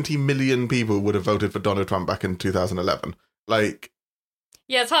 70 million people would have voted for Donald Trump back in 2011. Like,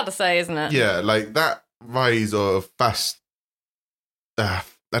 yeah, it's hard to say, isn't it? Yeah, like that rise of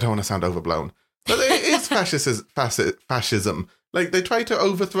I don't want to sound overblown, but it is fascism. Like they try to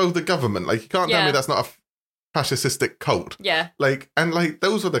overthrow the government. Like you can't tell me that's not a fascistic cult. Yeah. Like, and like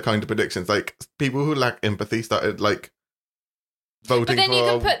those were the kind of predictions. Like people who lack empathy started like voting. But then you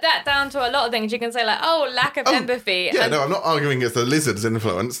can put that down to a lot of things. You can say like, lack of empathy. Yeah, no, I'm not arguing it's the lizards'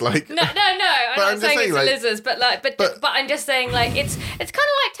 influence. Like, no, I'm not saying it's the lizards, but I'm just saying like it's kind of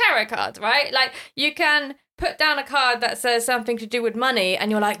like tarot cards, right? Like you can put down a card that says something to do with money, and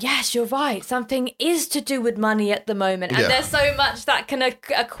you're like, yes, you're right, something is to do with money at the moment, and there's so much that can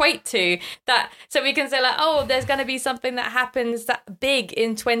equate to that. So we can say like, there's going to be something that happens that big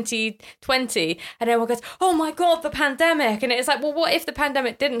in 2020, and everyone goes, oh my god, the pandemic. And it's like, well, what if the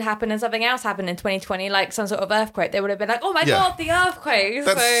pandemic didn't happen and something else happened in 2020, like some sort of earthquake? They would have been like, oh my god, the earthquake.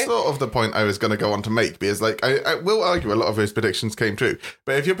 That's sort of the point I was going to go on to make, because like I will argue a lot of those predictions came true,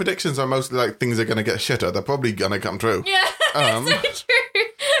 but if your predictions are mostly like things are going to get shitter, they're probably gonna come true. Yeah, it's so true.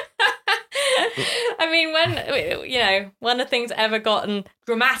 I mean, when have things ever gotten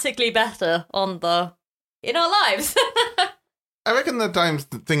dramatically better in our lives? I reckon the times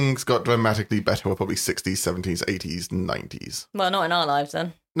that things got dramatically better were probably 60s, 70s, 80s, 90s. Well, not in our lives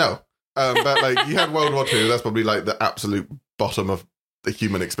then. No, but like you had World War II. That's probably like the absolute bottom of the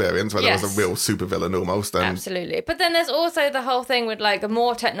human experience, where there was a real supervillain almost. And absolutely. But then there's also the whole thing with like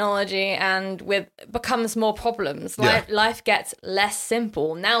more technology and with becomes more problems. Life gets less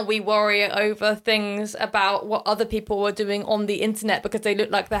simple. Now we worry over things about what other people are doing on the internet because they look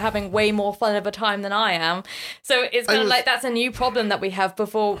like they're having way more fun of a time than I am. So it's kind of like that's a new problem that we have.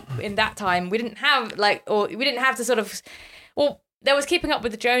 Before in that time we didn't have to sort of, well, there was keeping up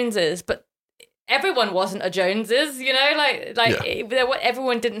with the Joneses, but everyone wasn't a Joneses,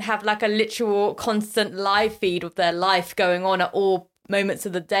 everyone didn't have like a literal constant live feed of their life going on at all moments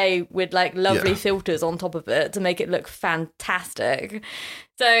of the day with like lovely filters on top of it to make it look fantastic.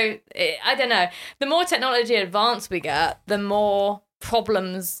 So I don't know. The more technology advanced we get, the more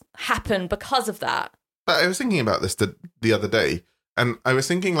problems happen because of that. But I was thinking about this the other day, and I was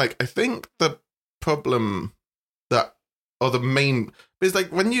thinking like, I think the problem the main is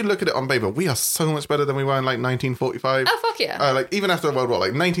like when you look at it on paper, we are so much better than we were in like 1945. Oh fuck yeah! Like even after the World War,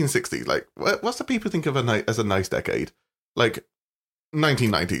 like 1960s. Like what's the people think of as a nice decade? Like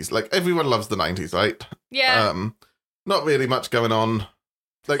 1990s. Like everyone loves the 90s, right? Yeah. Not really much going on.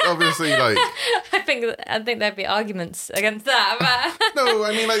 Like obviously, like I think there'd be arguments against that. But no,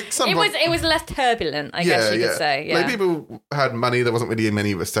 I mean like it was less turbulent. I guess you could say. Yeah. Like people had money. There wasn't really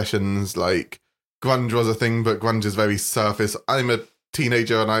many recessions. Like grunge was a thing, but grunge is very surface. I'm a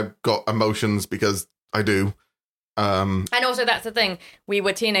teenager and I've got emotions because I do. And also that's the thing. We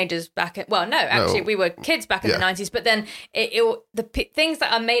were teenagers we were kids back in the 90s. But then things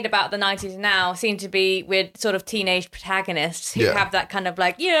that are made about the 90s now seem to be with sort of teenage protagonists who have that kind of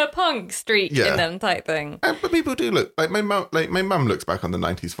like punk streak in them type thing. But people do look like my mum. Like my mum looks back on the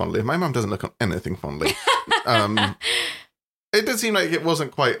 90s fondly. My mum doesn't look on anything fondly. It did seem like it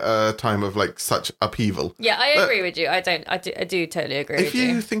wasn't quite a time of like such upheaval. Yeah, I agree with you. I do totally agree with you. If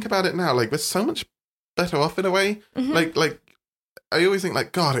you think about it now, like we're so much better off in a way. Mm-hmm. Like I always think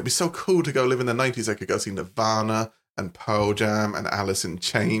like, God, it'd be so cool to go live in the 90s. I could go see Nirvana and Pearl Jam and Alice in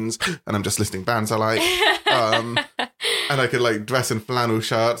Chains, and I'm just listing bands I like. And I could like dress in flannel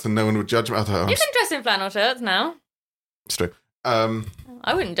shirts and no one would judge me. You can dress in flannel shirts now. It's true.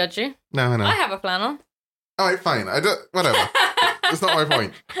 I wouldn't judge you. No, I know. I have a flannel. All right, fine. Whatever. That's not my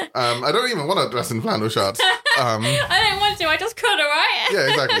point. I don't even want to dress in flannel shirts. I don't want to. I just could, all right? Yeah,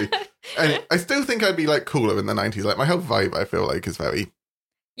 exactly. And I still think I'd be like cooler in the 90s. Like my whole vibe, I feel like, is very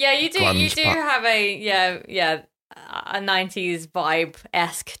Yeah, you do. grunge, You do but- have a 90s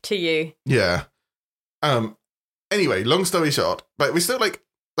vibe-esque to you. Yeah. Anyway, long story short, but we still like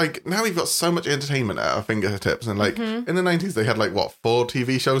now we've got so much entertainment at our fingertips, and like in the 90s they had like 4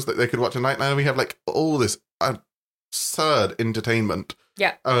 TV shows that they could watch a night. Now we have like all this absurd entertainment.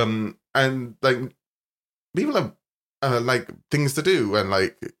 Yeah. And like people have like things to do, and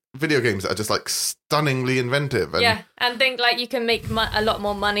like video games that are just like stunningly inventive. And, and think like you can make a lot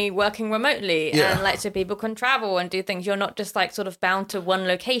more money working remotely, and like so people can travel and do things. You're not just like sort of bound to one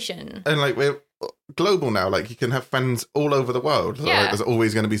location. And like we're global now, like you can have friends all over the world. So, like, there's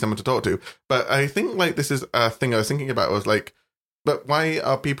always going to be someone to talk to. But I think like this is a thing I was thinking about was like, but why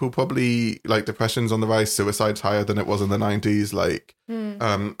are people probably like depression's on the rise, suicide's higher than it was in the 90s? Like,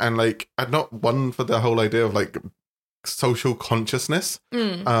 and like I'm not one for the whole idea of like social consciousness.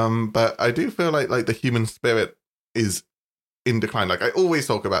 But I do feel like the human spirit is in decline. Like I always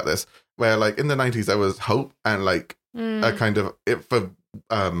talk about this, where like in the 90s there was hope and like a kind of it for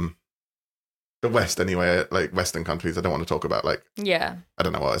the West anyway, like Western countries. I don't want to talk about like I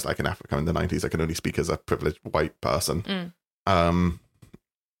don't know what it's like in Africa in the 90s. I can only speak as a privileged white person.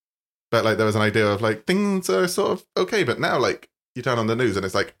 But like there was an idea of like things are sort of okay, but now like you turn on the news and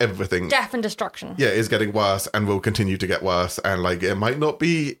it's like everything Death and destruction. Yeah, is getting worse and will continue to get worse, and like it might not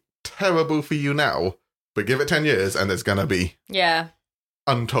be terrible for you now, but give it 10 years and there's gonna be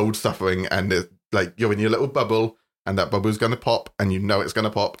untold suffering, and it's like you're in your little bubble and that bubble's gonna pop and you know it's gonna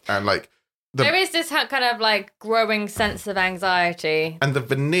pop, and like there is this kind of like growing sense of anxiety. And the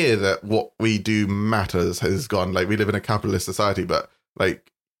veneer that what we do matters has gone. Like we live in a capitalist society, but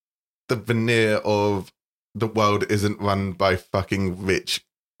like the veneer of the world isn't run by fucking rich,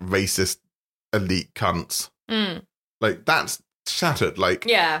 racist, elite cunts. Like that's shattered. Like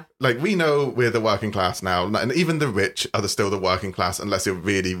like we know we're the working class now, and even the rich are still the working class unless you're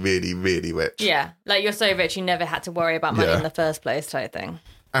really, really, really rich. Yeah, like you're so rich you never had to worry about money in the first place, type thing.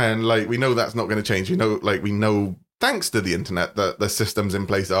 And like we know that's not going to change. You know, like we know thanks to the internet that the systems in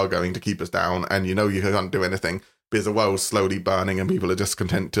place are going to keep us down, and you know you can't do anything because the world's slowly burning and people are just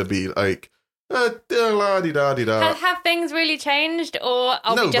content to be like la-di-da-di-da-di-da. Have things really changed, or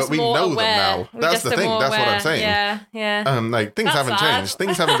are no, we just but we more know aware? them now. That's the thing. That's what I'm saying. Yeah. Like things That's haven't sad. changed.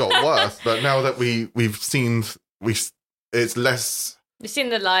 Things haven't got worse. But now that it's less. You've seen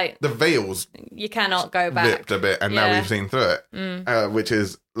the light. The veils You cannot go back. ripped a bit, and now we've seen through it, which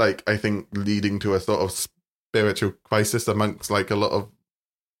is like I think leading to a sort of spiritual crisis amongst like a lot of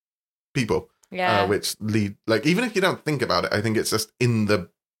people. Which lead like even if you don't think about it, I think it's just in the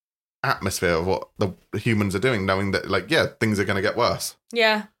atmosphere of what the humans are doing, knowing that like things are going to get worse.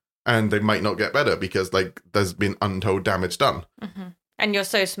 And they might not get better because like there's been untold damage done. And you're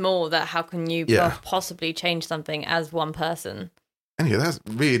so small that how can you possibly change something as one person? Anyway, that's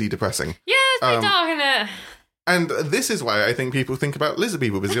really depressing. Yeah, it's pretty dark, isn't it? And this is why I think people think about lizard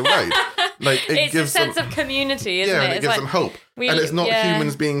people, because you're right. Like it's gives a sense them, of community, isn't it? and it It's gives like them hope. And it's not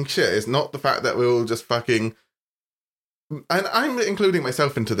humans being shit. It's not the fact that we're all just fucking. And I'm including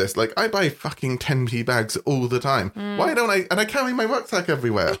myself into this. Like, I buy fucking 10p bags all the time. Why don't I? And I carry my rucksack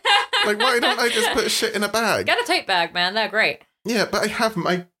everywhere. Like, why don't I just put shit in a bag? Get a tote bag, man. They're great. Yeah, but I have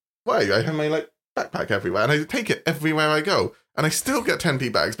my like backpack everywhere, and I take it everywhere I go. And I still get 10p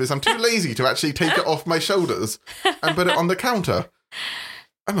bags because I'm too lazy to actually take it off my shoulders and put it on the counter.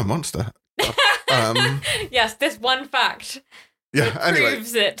 I'm a monster. Yes, this one fact. Yeah, anyway.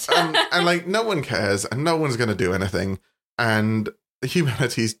 Proves it. and like, no one cares, and no one's going to do anything. And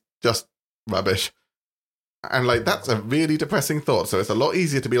humanity's just rubbish. And like, that's a really depressing thought. So it's a lot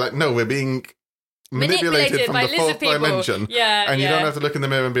easier to be like, no, we're being manipulated from by the fourth people. dimension. Yeah, and you don't have to look in the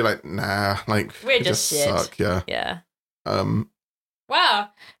mirror and be like, nah, like, we're just shit. Suck. Yeah. Yeah. Wow,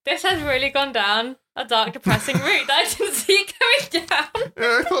 this has really gone down a dark, depressing route that I didn't see going down.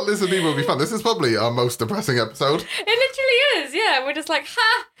 Yeah, I thought Lizard People would be fun. This is probably our most depressing episode. It literally is, yeah. We're just like,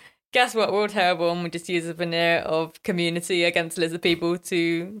 ha! Guess what? We're all terrible, and we just use a veneer of community against lizard people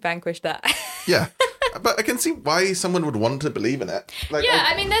to vanquish that. Yeah. But I can see why someone would want to believe in it. Like, yeah,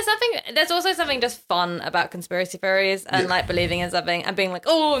 I mean, there's also something just fun about conspiracy theories and like believing in something and being like,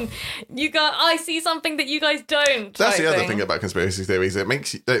 oh, I see something that you guys don't. That's the other thing about conspiracy theories.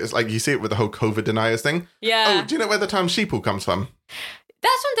 It's like you see it with the whole COVID deniers thing. Yeah. Oh, do you know where the term sheeple comes from?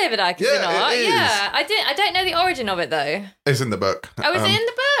 That's from David Icke, Yeah, it is. Yeah, I don't know the origin of it though. It's in the book. Oh, is it in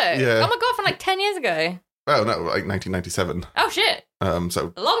the book? Yeah. Oh my god, from like 10 years ago. Oh no, like 1997. Oh shit.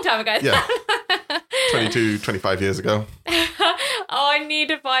 So a long time ago. Yeah. 22, 25 years ago. I need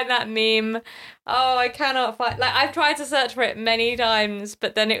to find that meme. Oh, I cannot find. Like, I've tried to search for it many times,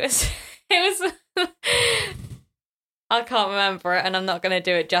 but then it was. I can't remember it, and I'm not going to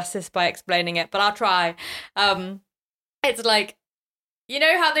do it justice by explaining it, but I'll try. It's like, you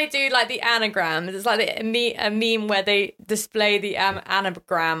know how they do like the anagrams? It's like a meme where they display the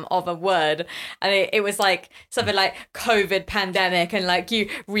anagram of a word, and it was like something like COVID pandemic, and like you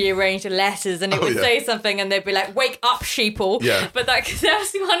rearrange the letters, and it would say something, and they'd be like, "Wake up, sheeple!" Yeah. But like there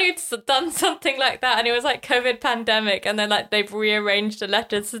was one who'd done something like that, and it was like COVID pandemic, and then like they've rearranged the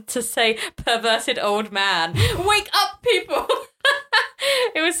letters to say "perverted old man." Wake up, people!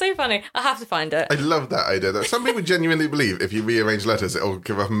 It was so funny. I have to find it. I love that idea. That some people genuinely believe if you rearrange letters, it'll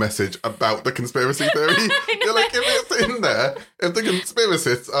give a message about the conspiracy theory. You're like, if it's in there, if the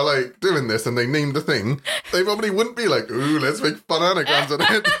conspiracists are like doing this and they named the thing, they probably wouldn't be like, ooh, let's make fun anagrams on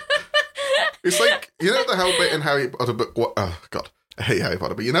it. It's like, you know the whole bit in Harry Potter book one? Oh, God. I hate Harry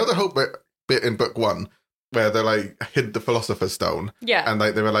Potter. But you know the whole bit in book one where they like hid the Philosopher's Stone? Yeah. And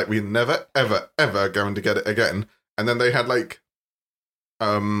like they were like, we're never, ever, ever going to get it again. And then they had like,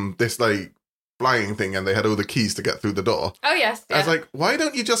 this like flying thing, and they had all the keys to get through the door. Oh yes, yeah. I was like, why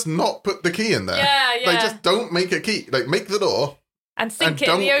don't you just not put the key in there? Yeah. Like, just don't make a key. Like, make the door and sink it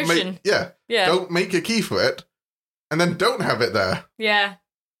in the ocean. Yeah. Don't make a key for it, and then don't have it there. Yeah.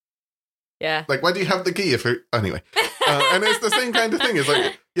 Like, why do you have the key if it... Anyway, and it's the same kind of thing. It's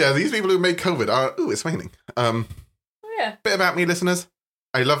like, yeah, these people who made COVID are. Ooh, it's raining. Bit about me, listeners.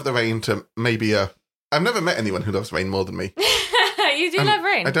 I love the rain. To maybe I've never met anyone who loves rain more than me. You do love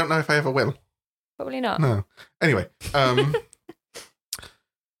rain. I don't know if I ever will. Probably not. No. Anyway, so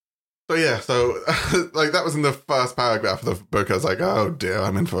like that was in the first paragraph of the book. I was like, oh dear,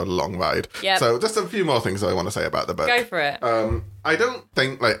 I'm in for a long ride. Yep. So just a few more things I want to say about the book. Go for it. I don't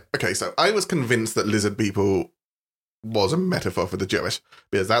think so I was convinced that lizard people was a metaphor for the Jewish,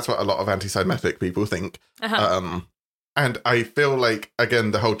 because that's what a lot of anti-Semitic people think. Uh-huh. And I feel like,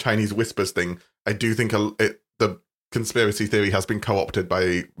 again, the whole Chinese whispers thing, I do think the conspiracy theory has been co-opted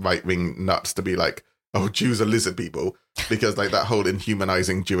by right-wing nuts to be like, oh, Jews are lizard people, because like that whole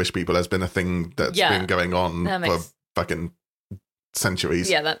inhumanizing Jewish people has been a thing that's been going on for fucking centuries.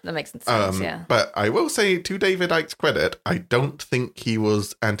 Yeah, that makes sense. But I will say, to David Icke's credit, I don't think he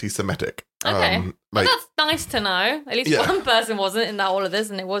was anti-Semitic. Okay, well, that's nice to know. At least one person wasn't in all of this,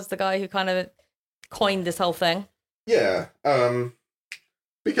 and it was the guy who kind of coined this whole thing. Yeah,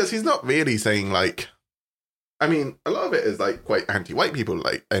 because he's not really saying like, I mean, a lot of it is like quite anti-white people,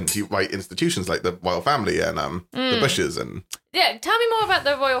 like anti-white institutions like the royal family and the Bushes and... Yeah, tell me more about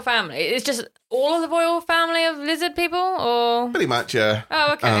the royal family. It's just all of the royal family of lizard people, or...? Pretty much, yeah.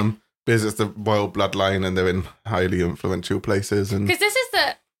 Oh, okay. Because it's the royal bloodline and they're in highly influential places. And because this is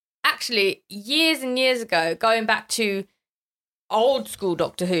actually, years and years ago, going back to old school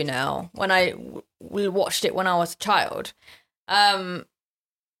Doctor Who now, when I watched it when I was a child,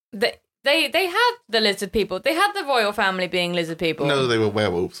 They had the lizard people. They had the royal family being lizard people. No, they were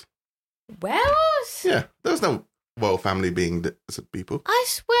werewolves. Werewolves? Yeah, there was no royal family being lizard people. I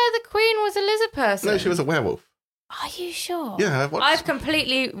swear the queen was a lizard person. No, she was a werewolf. Are you sure? Yeah. I've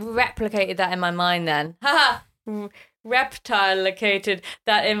completely replicated that in my mind then. Haha. Reptile-located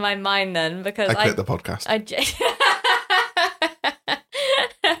that in my mind then, because I quit the podcast.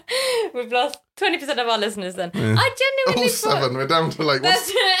 We've lost 20% of our listeners then. Yeah. I genuinely thought... 7. We're down to like...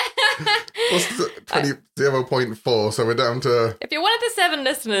 What's 0.4, so we're down to... If you're one of the 7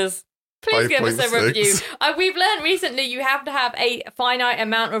 listeners, please give us a review. We've learned recently you have to have a finite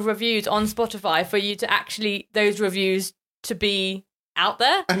amount of reviews on Spotify for you to actually... those reviews to be out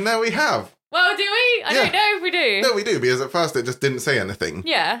there. And now we have. Well, do we? I don't know if we do. No, we do, because at first it just didn't say anything.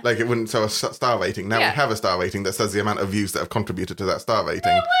 Yeah. Like, it wouldn't show a star rating. Now we have a star rating that says the amount of views that have contributed to that star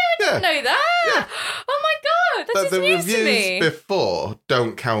rating. No way, I didn't know that. Yeah. Oh my God, that's just news to me. But the reviews before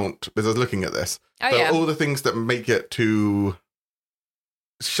don't count, because I was looking at this. All the things that make it to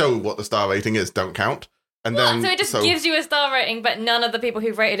show what the star rating is don't count. And then so it just gives you a star rating, but none of the people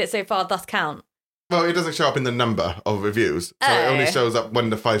who've rated it so far thus count? Well, it doesn't show up in the number of reviews. So it only shows up when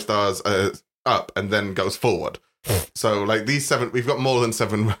the 5 stars are up and then goes forward. So, like, these 7, we've got more than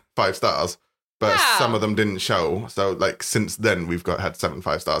 7 5 stars, but some of them didn't show. So, like, since then, we've had 7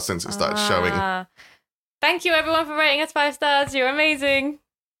 5 stars since it started showing. Thank you, everyone, for rating us 5 stars. You're amazing.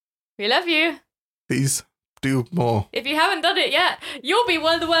 We love you. Please do more. If you haven't done it yet, you'll be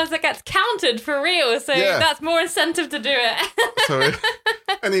one of the ones that gets counted for real. So that's more incentive to do it. So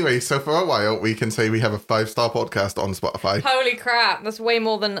anyway, so for a while, we can say we have a 5-star podcast on Spotify. Holy crap. That's way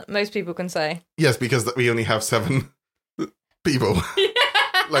more than most people can say. Yes, because we only have 7 people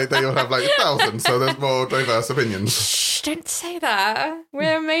Like they all have like thousands, so there's more diverse opinions. Shh, don't say that.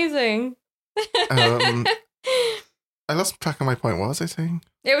 We're amazing. I lost track of my point. What was I saying?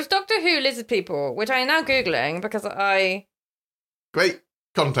 It was Doctor Who lizard people, which I am now Googling because I... Great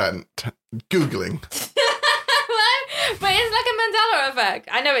content. Googling. But it's like a Mandela effect.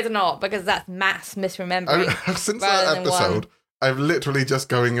 I know it's not because that's mass misremembering. Since that episode, I'm literally just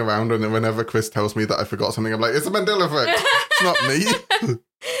going around and whenever Chris tells me that I forgot something, I'm like, it's a Mandela effect. It's not me.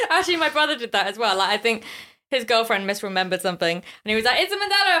 Actually, my brother did that as well. Like, I think his girlfriend misremembered something and he was like, it's a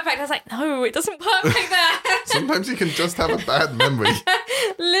Mandela effect. I was like, no, it doesn't work like that. Sometimes you can just have a bad memory.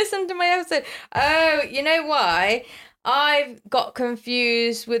 Listen to my episode. Oh, you know why? I've got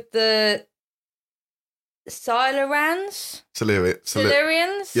confused with the Silurians?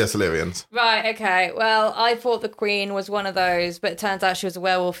 Silurians? Yeah, Silurians. Right, okay. Well, I thought the Queen was one of those, but it turns out she was a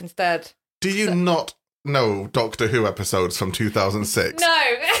werewolf instead. Do you not know Doctor Who episodes from 2006? No.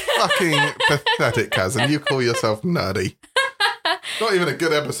 Fucking pathetic, Kaz, and you call yourself nerdy. Not even a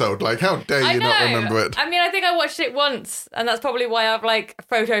good episode. Like, how dare you not remember it? I mean, I think I watched it once, and that's probably why I've, like,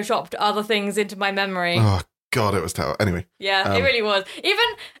 photoshopped other things into my memory. Oh, God, it was terrible. Anyway. Yeah, it really was. Even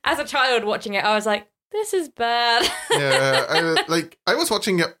as a child watching it, I was like, this is bad. Yeah, I was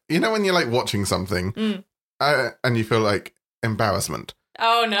watching it, you know when you're, like, watching something, and you feel, like, embarrassment.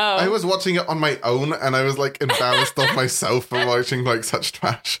 Oh, no. I was watching it on my own, and I was, like, embarrassed of myself for watching, like, such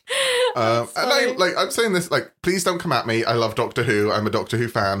trash. And I'm saying this, like, please don't come at me. I love Doctor Who. I'm a Doctor Who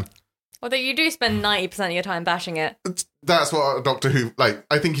fan. Although you do spend 90% of your time bashing it. That's what Doctor Who, like,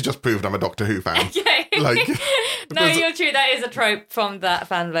 I think you just proved I'm a Doctor Who fan. Okay. Like, no, you're true. That is a trope from that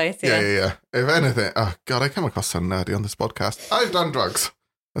fan base. Yeah. If anything, oh, God, I come across so nerdy on this podcast. I've done drugs.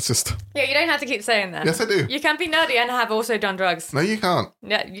 That's just... Yeah, you don't have to keep saying that. Yes, I do. You can be nerdy and have also done drugs. No, you can't.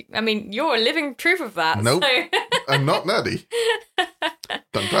 Yeah, I mean, you're a living proof of that. Nope. So. I'm not nerdy.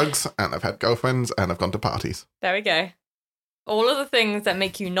 Done drugs, and I've had girlfriends, and I've gone to parties. There we go. All of the things that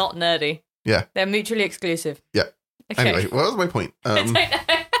make you not nerdy. Yeah. They're mutually exclusive. Yeah. Okay. Anyway, what was my point? I don't know.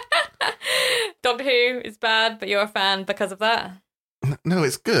 Doctor Who is bad, but you're a fan because of that? No,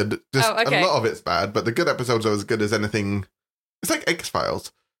 it's good. Just okay. A lot of it's bad, but the good episodes are as good as anything. It's like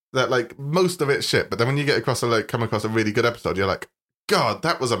X-Files. That, like, most of it's shit, but then when you come across a really good episode, you're like, God,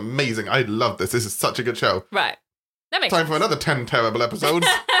 that was amazing. I love this. This is such a good show. Right. That makes Time sense. for another 10 terrible episodes.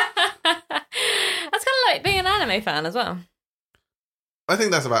 That's kind of like being an anime fan as well. I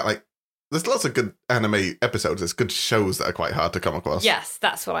think that's about, like, there's lots of good anime episodes. There's good shows that are quite hard to come across. Yes,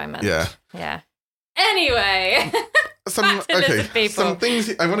 that's what I meant. Yeah. Anyway, back to lizard people. Some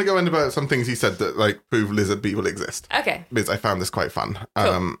things I want to go into about some things he said that like prove lizard people exist. Okay. Because I found this quite fun.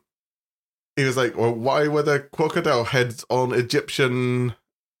 Cool. He was like, well, why were there crocodile heads on Egyptian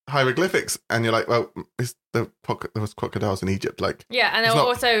hieroglyphics? And you're like, well, there was crocodiles in Egypt, like. Yeah, and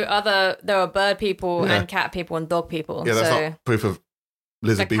there were bird people and cat people and dog people. Yeah, that's not proof of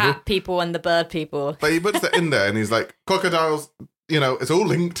lizard people. The cat people and the bird people. But he puts that in there and he's like, crocodiles, it's all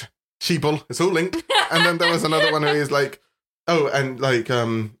linked. Sheeple, it's all linked. And then there was another one where he's like, oh, and like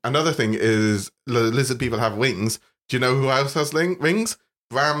another thing is lizard people have wings. Do you know who else has wings?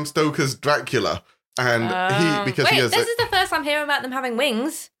 Bram Stoker's Dracula. And he has... this is the first I'm hearing about them having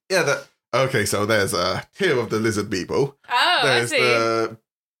wings. Yeah, okay, so there's two of the lizard people. Oh, there's I see.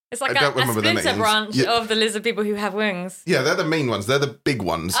 It's like a splinter branch of the lizard people who have wings. Yeah, they're the main ones. They're the big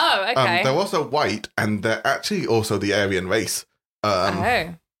ones. Oh, okay. They're also white, and they're actually also the Aryan race.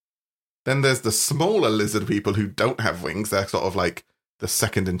 Then there's the smaller lizard people who don't have wings. They're sort of like the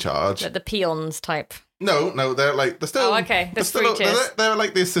second in charge. The peons type. No, they're like they're still. Oh, okay. They're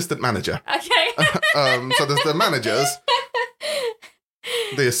like the assistant manager. Okay. So there's the managers,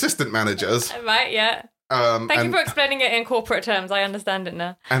 the assistant managers. Right. Yeah. Thank you for explaining it in corporate terms. I understand it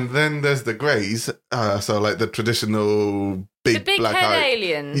now. And then there's the greys. So like the traditional big black head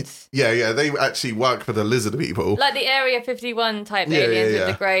aliens. Yeah. They actually work for the lizard people, like the Area 51 type aliens with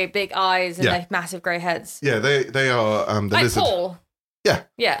the grey big eyes and the massive grey heads. Yeah, they are the like lizard. Paul. Yeah.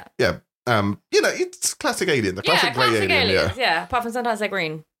 Yeah. Yeah. It's classic alien, the classic grey alien. Aliens, yeah. Apart from sometimes they're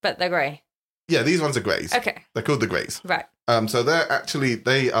green, but they're grey. Yeah, these ones are greys. Okay. They're called the greys. Right. So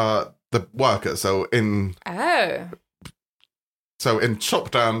they are the workers. So in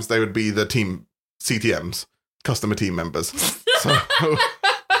shop terms, they would be the team CTMs, customer team members. So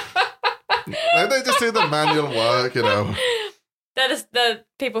they just do the manual work, They're just the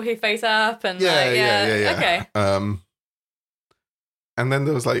people who face up and yeah. Okay. And then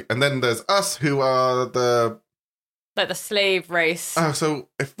there's us who are the slave race. Oh, so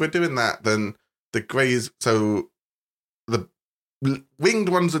if we're doing that, then the greys. So the winged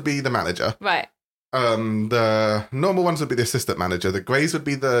ones would be the manager, right? the normal ones would be the assistant manager. The greys would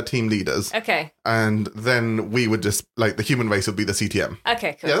be the team leaders. Okay. And then we would just, like, the human race would be the CTM.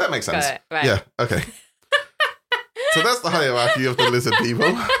 Okay, cool. Yeah, that makes sense. Got it. Right. Yeah, okay. So that's the hierarchy of the lizard people.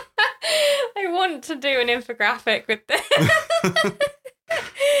 I want to do an infographic with this.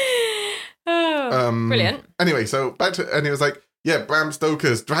 Brilliant. Anyway, so back to, and he was like, yeah, Bram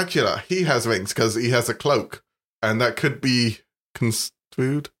Stoker's Dracula, he has rings because he has a cloak. And that could be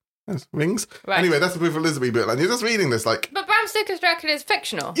construed as rings. Right. Anyway, that's the proof of lizard people. And you're just reading this like... But Bram Stoker's Dracula is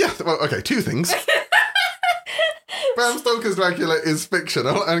fictional. Yeah, well, okay, two things. Bram Stoker's Dracula is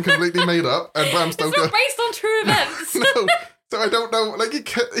fictional and completely made up. And Bram Stoker... It's not based on true events. No. So I don't know, like,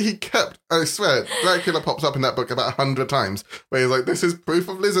 he kept, I swear, Dracula pops up in that book about 100 times, where he's like, this is proof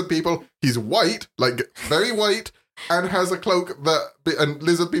of lizard people. He's white, like, very white, and has a cloak and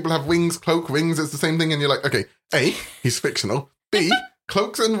lizard people have wings, cloak, wings, it's the same thing, and you're like, okay, A, he's fictional, B,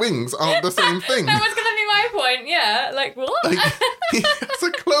 cloaks and wings aren't the same thing. That was going to be my point, yeah, like, what? Like, he has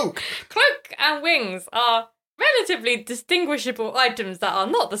a cloak. Cloak and wings are relatively distinguishable items that are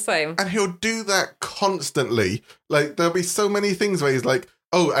not the same. And he'll do that constantly. Like, there'll be so many things where he's like,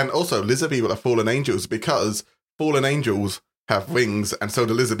 oh, and also lizard people are fallen angels because fallen angels have wings and so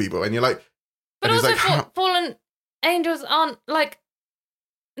do lizard people. And you're like... But also fallen angels aren't like...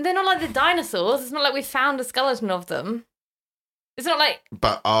 They're not like the dinosaurs. It's not like we found a skeleton of them. It's not like...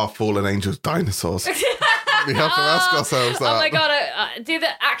 But are fallen angels dinosaurs? We have to ask ourselves that. Oh my god!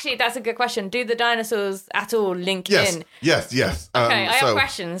 Actually, that's a good question. Do the dinosaurs at all link in? Yes. Okay, I have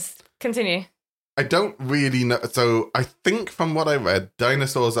questions. Continue. I don't really know. So I think from what I read,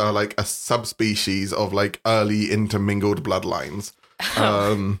 dinosaurs are like a subspecies of like early intermingled bloodlines,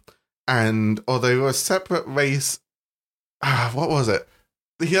 or they were a separate race. What was it?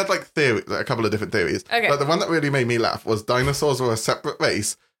 He had like a couple of different theories. Okay. But the one that really made me laugh was dinosaurs were a separate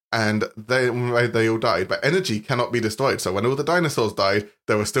race. And they all died, but energy cannot be destroyed. So when all the dinosaurs died,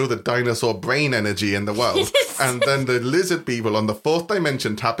 there was still the dinosaur brain energy in the world. And then the lizard people on the fourth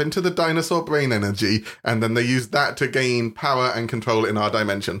dimension tap into the dinosaur brain energy, and then they use that to gain power and control in our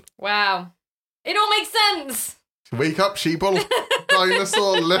dimension. Wow. It all makes sense. Wake up, sheeple.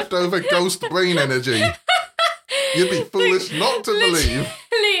 Dinosaur leftover ghost brain energy. You'd be foolish not to believe.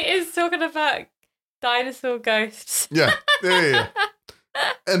 Literally is talking about dinosaur ghosts. Yeah.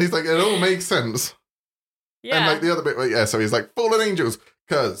 And he's like, it all makes sense. Yeah. And like the other bit, so he's like, fallen angels,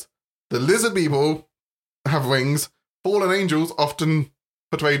 because the lizard people have wings. Fallen angels often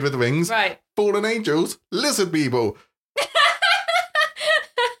portrayed with wings. Right. Fallen angels, lizard people.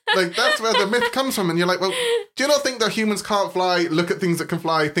 Like, that's where the myth comes from. And you're like, well, do you not think that humans can't fly, look at things that can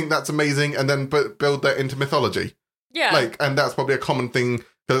fly, think that's amazing, and then build that into mythology? Yeah. Like, and that's probably a common thing,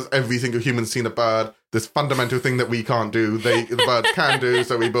 because every single human's seen a bird. This fundamental thing that we can't do, the birds can do,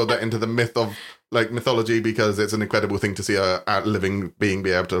 so we build that into the myth of, like, mythology, because it's an incredible thing to see a living being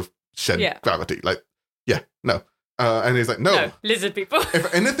be able to shed gravity. Like, no. And he's like, no. Lizard people.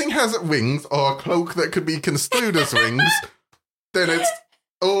 If anything has wings or a cloak that could be construed as wings, then it's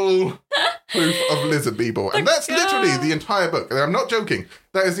all proof of lizard people. And that's literally the entire book. And I'm not joking.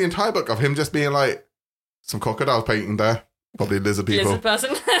 That is the entire book of him just being like, some crocodiles painting there. Probably lizard people. Lizard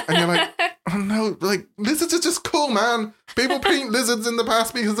person. And you're like, oh no, like, lizards are just cool, man. People paint lizards in the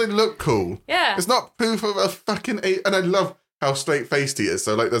past because they look cool. Yeah. It's not proof of a fucking... And I love how straight-faced he is.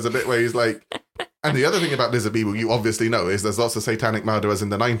 So, like, there's a bit where he's like... And the other thing about lizard people, you obviously know, is there's lots of satanic murderers in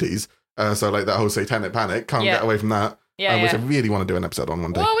the 90s. So, like, that whole satanic panic, can't get away from that. Which I really want to do an episode on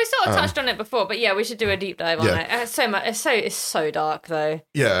one day. Well, we sort of touched on it before, but yeah, we should do a deep dive on it. It's so much. It's so dark, though.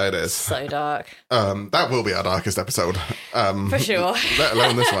 Yeah, it is. So dark. That will be our darkest episode. For sure. Let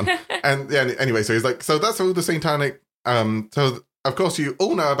alone this one. And yeah, anyway, so he's like, so that's all the satanic. So of course you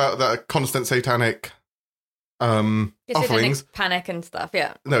all know about the constant satanic offerings, satanic panic and stuff.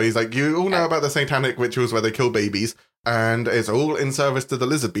 Yeah. No, he's like, you all know about the satanic rituals where they kill babies, and it's all in service to the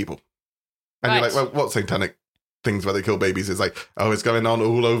lizard people. And you're like, well, what satanic things where they kill babies? Is like, oh, it's going on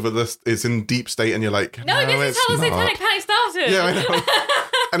all over this. It's in deep state, and you're like, no, this is how the satanic panic started. Yeah, I know.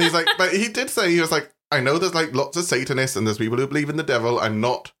 And he's like, but he did say, he was like, I know there's like lots of Satanists and there's people who believe in the devil. I'm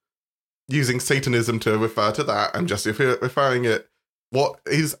not using Satanism to refer to that. I'm just referring it. What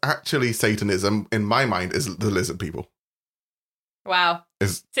is actually Satanism in my mind is the lizard people. Wow.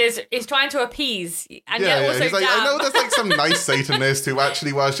 So he's trying to appease, and yet also he's like, I know there's like some nice Satanists who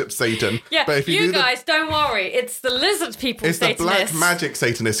actually worship Satan. Yeah, but if you guys don't worry, it's the lizard people. It's Satanists. The black magic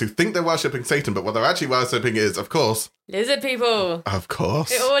Satanists who think they're worshipping Satan, but what they're actually worshipping is, of course, lizard people. Of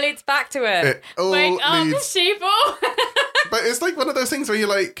course, it all leads back to it. Wake up, sheeple. But it's like one of those things where you're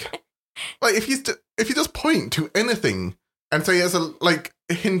like if you just point to anything and say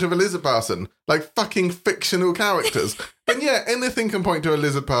hint of a lizard person, like fucking fictional characters, then yeah, anything can point to a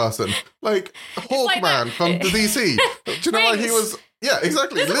lizard person. Like Hawkman from the DC. Do you know why he was? Yeah,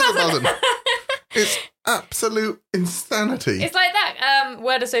 exactly. Lizard person. It's absolute insanity. It's like that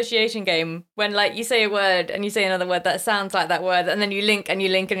word association game when like you say a word and you say another word that sounds like that word, and then you link and you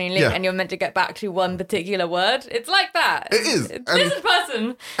link and you link, and you're meant to get back to one particular word. It's like that. It is. It's lizard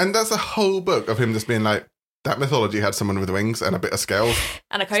person. And that's a whole book of him just being like, that mythology had someone with wings and a bit of scales.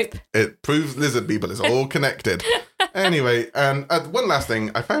 And a cope. It proves lizard people is all connected. Anyway, and one last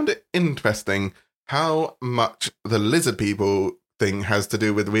thing. I found it interesting how much the lizard people thing has to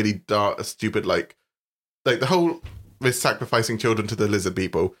do with really dark, stupid, like the whole with sacrificing children to the lizard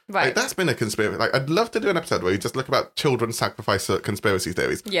people. Right. Like, that's been a conspiracy. Like, I'd love to do an episode where you just look about children sacrifice conspiracy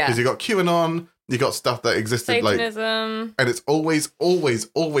theories. Yeah. Because you got QAnon, you got stuff that existed Satanism. and it's always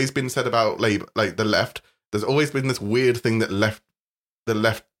been said about labor, like the left. There's always been this weird thing that the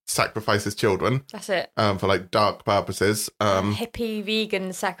left sacrifices children. That's it. For like dark purposes. Hippie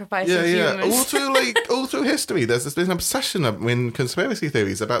vegan sacrifices humans. All through history, there's been an obsession in conspiracy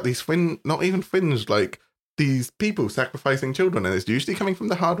theories about these not even fringe, like these people sacrificing children, and it's usually coming from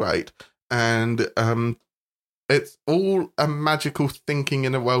the hard right, and it's all a magical thinking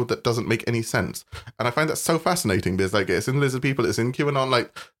in a world that doesn't make any sense. And I find that so fascinating because like it's in lizard people, it's in QAnon,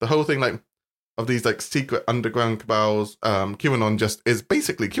 like the whole thing, like of these like secret underground cabals.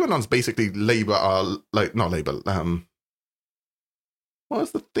 QAnon's basically labor are like not labor. What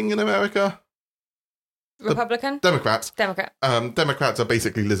was the thing in America? Republican? Democrats. Democrats are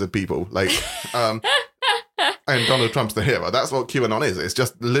basically lizard people. Like, and Donald Trump's the hero. That's what QAnon is. It's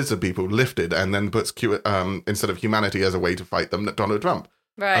just lizard people lifted and then puts instead of humanity as a way to fight them, Donald Trump.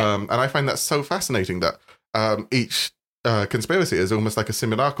 Right. And I find that so fascinating that each conspiracy is almost like a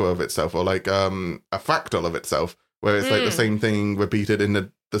simulacrum of itself, or like a fractal of itself, where it's like the same thing repeated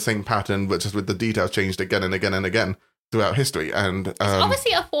in the same pattern, but just with the details changed again and again and again throughout history. And it's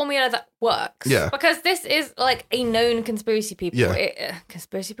obviously a formula that works. Yeah. Because this is like a known conspiracy people. Yeah.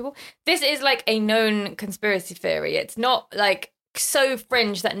 Conspiracy people? This is like a known conspiracy theory. It's not like so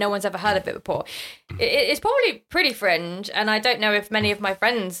fringe that no one's ever heard of it before. It's probably pretty fringe, and I don't know if many of my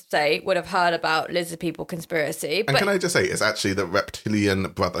friends would have heard about lizard people conspiracy. And can I just say, it's actually the Reptilian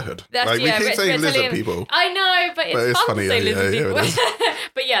Brotherhood. That's, like, we keep saying lizard people. I know, but it's fun funny, to say lizard people. Yeah,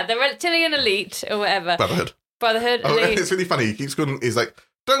 but yeah, the Reptilian elite or whatever. Brotherhood elite. It's really funny. He keeps going, he's like,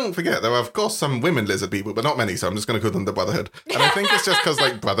 don't forget, there are of course some women lizard people, but not many, so I'm just going to call them the Brotherhood. And I think it's just because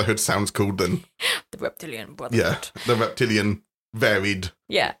like Brotherhood sounds cool than the Reptilian Brotherhood. Yeah, the Reptilian varied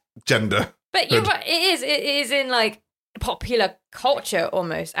gender. But you're right, it is in like popular culture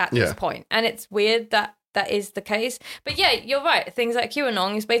almost at this point, and it's weird that is the case. But yeah, you're right, things like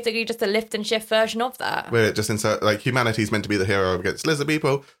QAnon is basically just a lift and shift version of that, where it just insert like humanity's meant to be the hero against lizard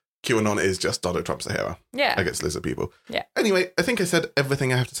people. QAnon is just Donald Trump's the hero against lizard people. Yeah. Anyway, I think I said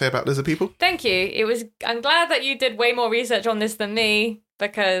everything I have to say about lizard people. Thank you. I'm glad that you did way more research on this than me,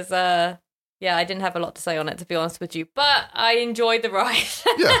 because I didn't have a lot to say on it, to be honest with you, but I enjoyed the ride.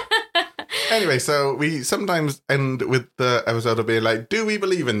 Yeah. Anyway, so we sometimes end with the episode of being like, do we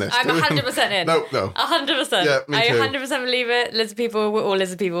believe in this? I'm 100% in. No. 100%. Yeah, me too. I 100% believe it. Lizard people, we're all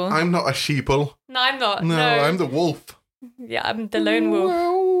lizard people. I'm not a sheeple. No, I'm not. No, I'm the wolf. Yeah, I'm the lone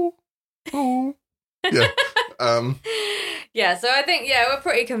wolf. Oh. Yeah. Yeah, so I think, we're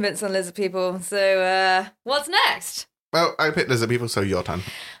pretty convinced on lizard people. So, what's next? Well, I picked lizard people, so your turn.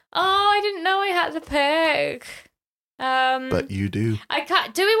 Oh, I didn't know I had to pick. But you do. I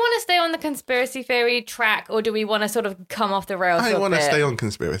can't. Do we want to stay on the conspiracy theory track, or do we want to sort of come off the rails? I want to stay on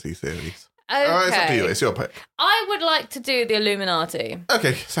conspiracy theories. Okay. All right, it's up to you. It's your pick. I would like to do the Illuminati.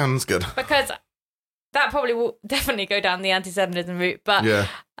 Okay, sounds good. Because that probably will definitely go down the anti-Semitism route. But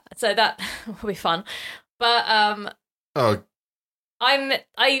so that will be fun. But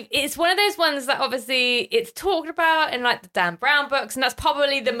it's one of those ones that obviously it's talked about in like the Dan Brown books, and that's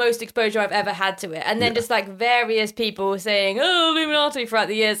probably the most exposure I've ever had to it. And then just like various people saying, oh, Illuminati throughout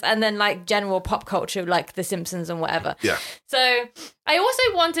the years, and then like general pop culture like The Simpsons and whatever. Yeah. So I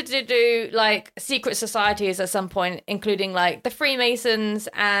also wanted to do like secret societies at some point, including like the Freemasons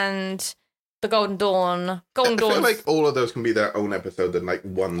and the Golden Dawn. I feel like all of those can be their own episode in like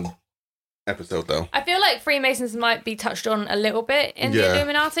one episode though. I feel like Freemasons might be touched on a little bit in the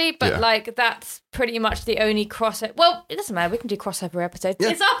Illuminati, but like that's pretty much the only crossover. Well, it doesn't matter. We can do crossover episodes. Yeah.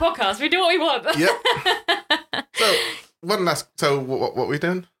 It's our podcast. We do what we want. Yep. So one last. So what are we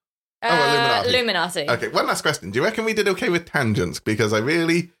doing? Illuminati. Okay. One last question. Do you reckon we did okay with tangents? Because I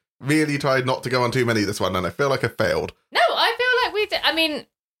really, really tried not to go on too many this one, and I feel like I failed. No, I feel like we did. I mean,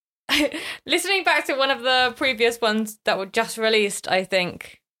 listening back to one of the previous ones that were just released, I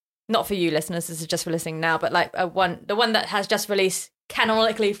think, not for you listeners, this is just for listening now, but like the one that has just released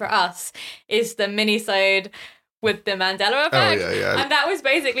canonically for us is the mini-sode with the Mandela effect. Oh, yeah. And that was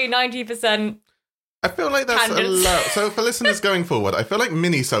basically 90%. I feel like that's allowed. So for listeners going forward, I feel like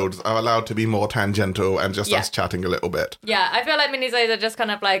mini-sodes are allowed to be more tangential and just us chatting a little bit. Yeah, I feel like mini-sodes are just kind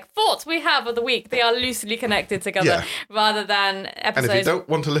of like thoughts we have of the week. They are loosely connected together rather than episodes. And if you don't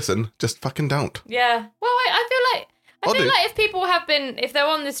want to listen, just fucking don't. Yeah. Well, I feel like if people have been, if they're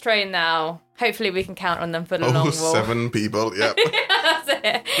on this train now, hopefully we can count on them for the long walk. 7 people, yep. That's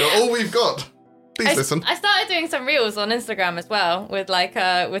it. You're all we've got. Please listen. I started doing some reels on Instagram as well with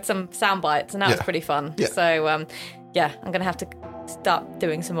with some sound bites, and that was pretty fun. Yeah. So I'm gonna have to start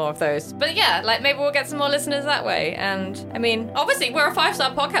doing some more of those. But yeah, like maybe we'll get some more listeners that way. And I mean, obviously we're a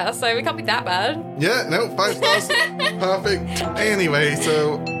 5-star podcast, so we can't be that bad. Yeah, no, 5 stars. Perfect. Anyway,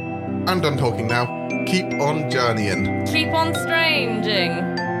 so I'm done talking now. Keep on journeying. Keep on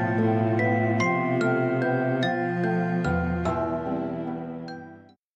stranging.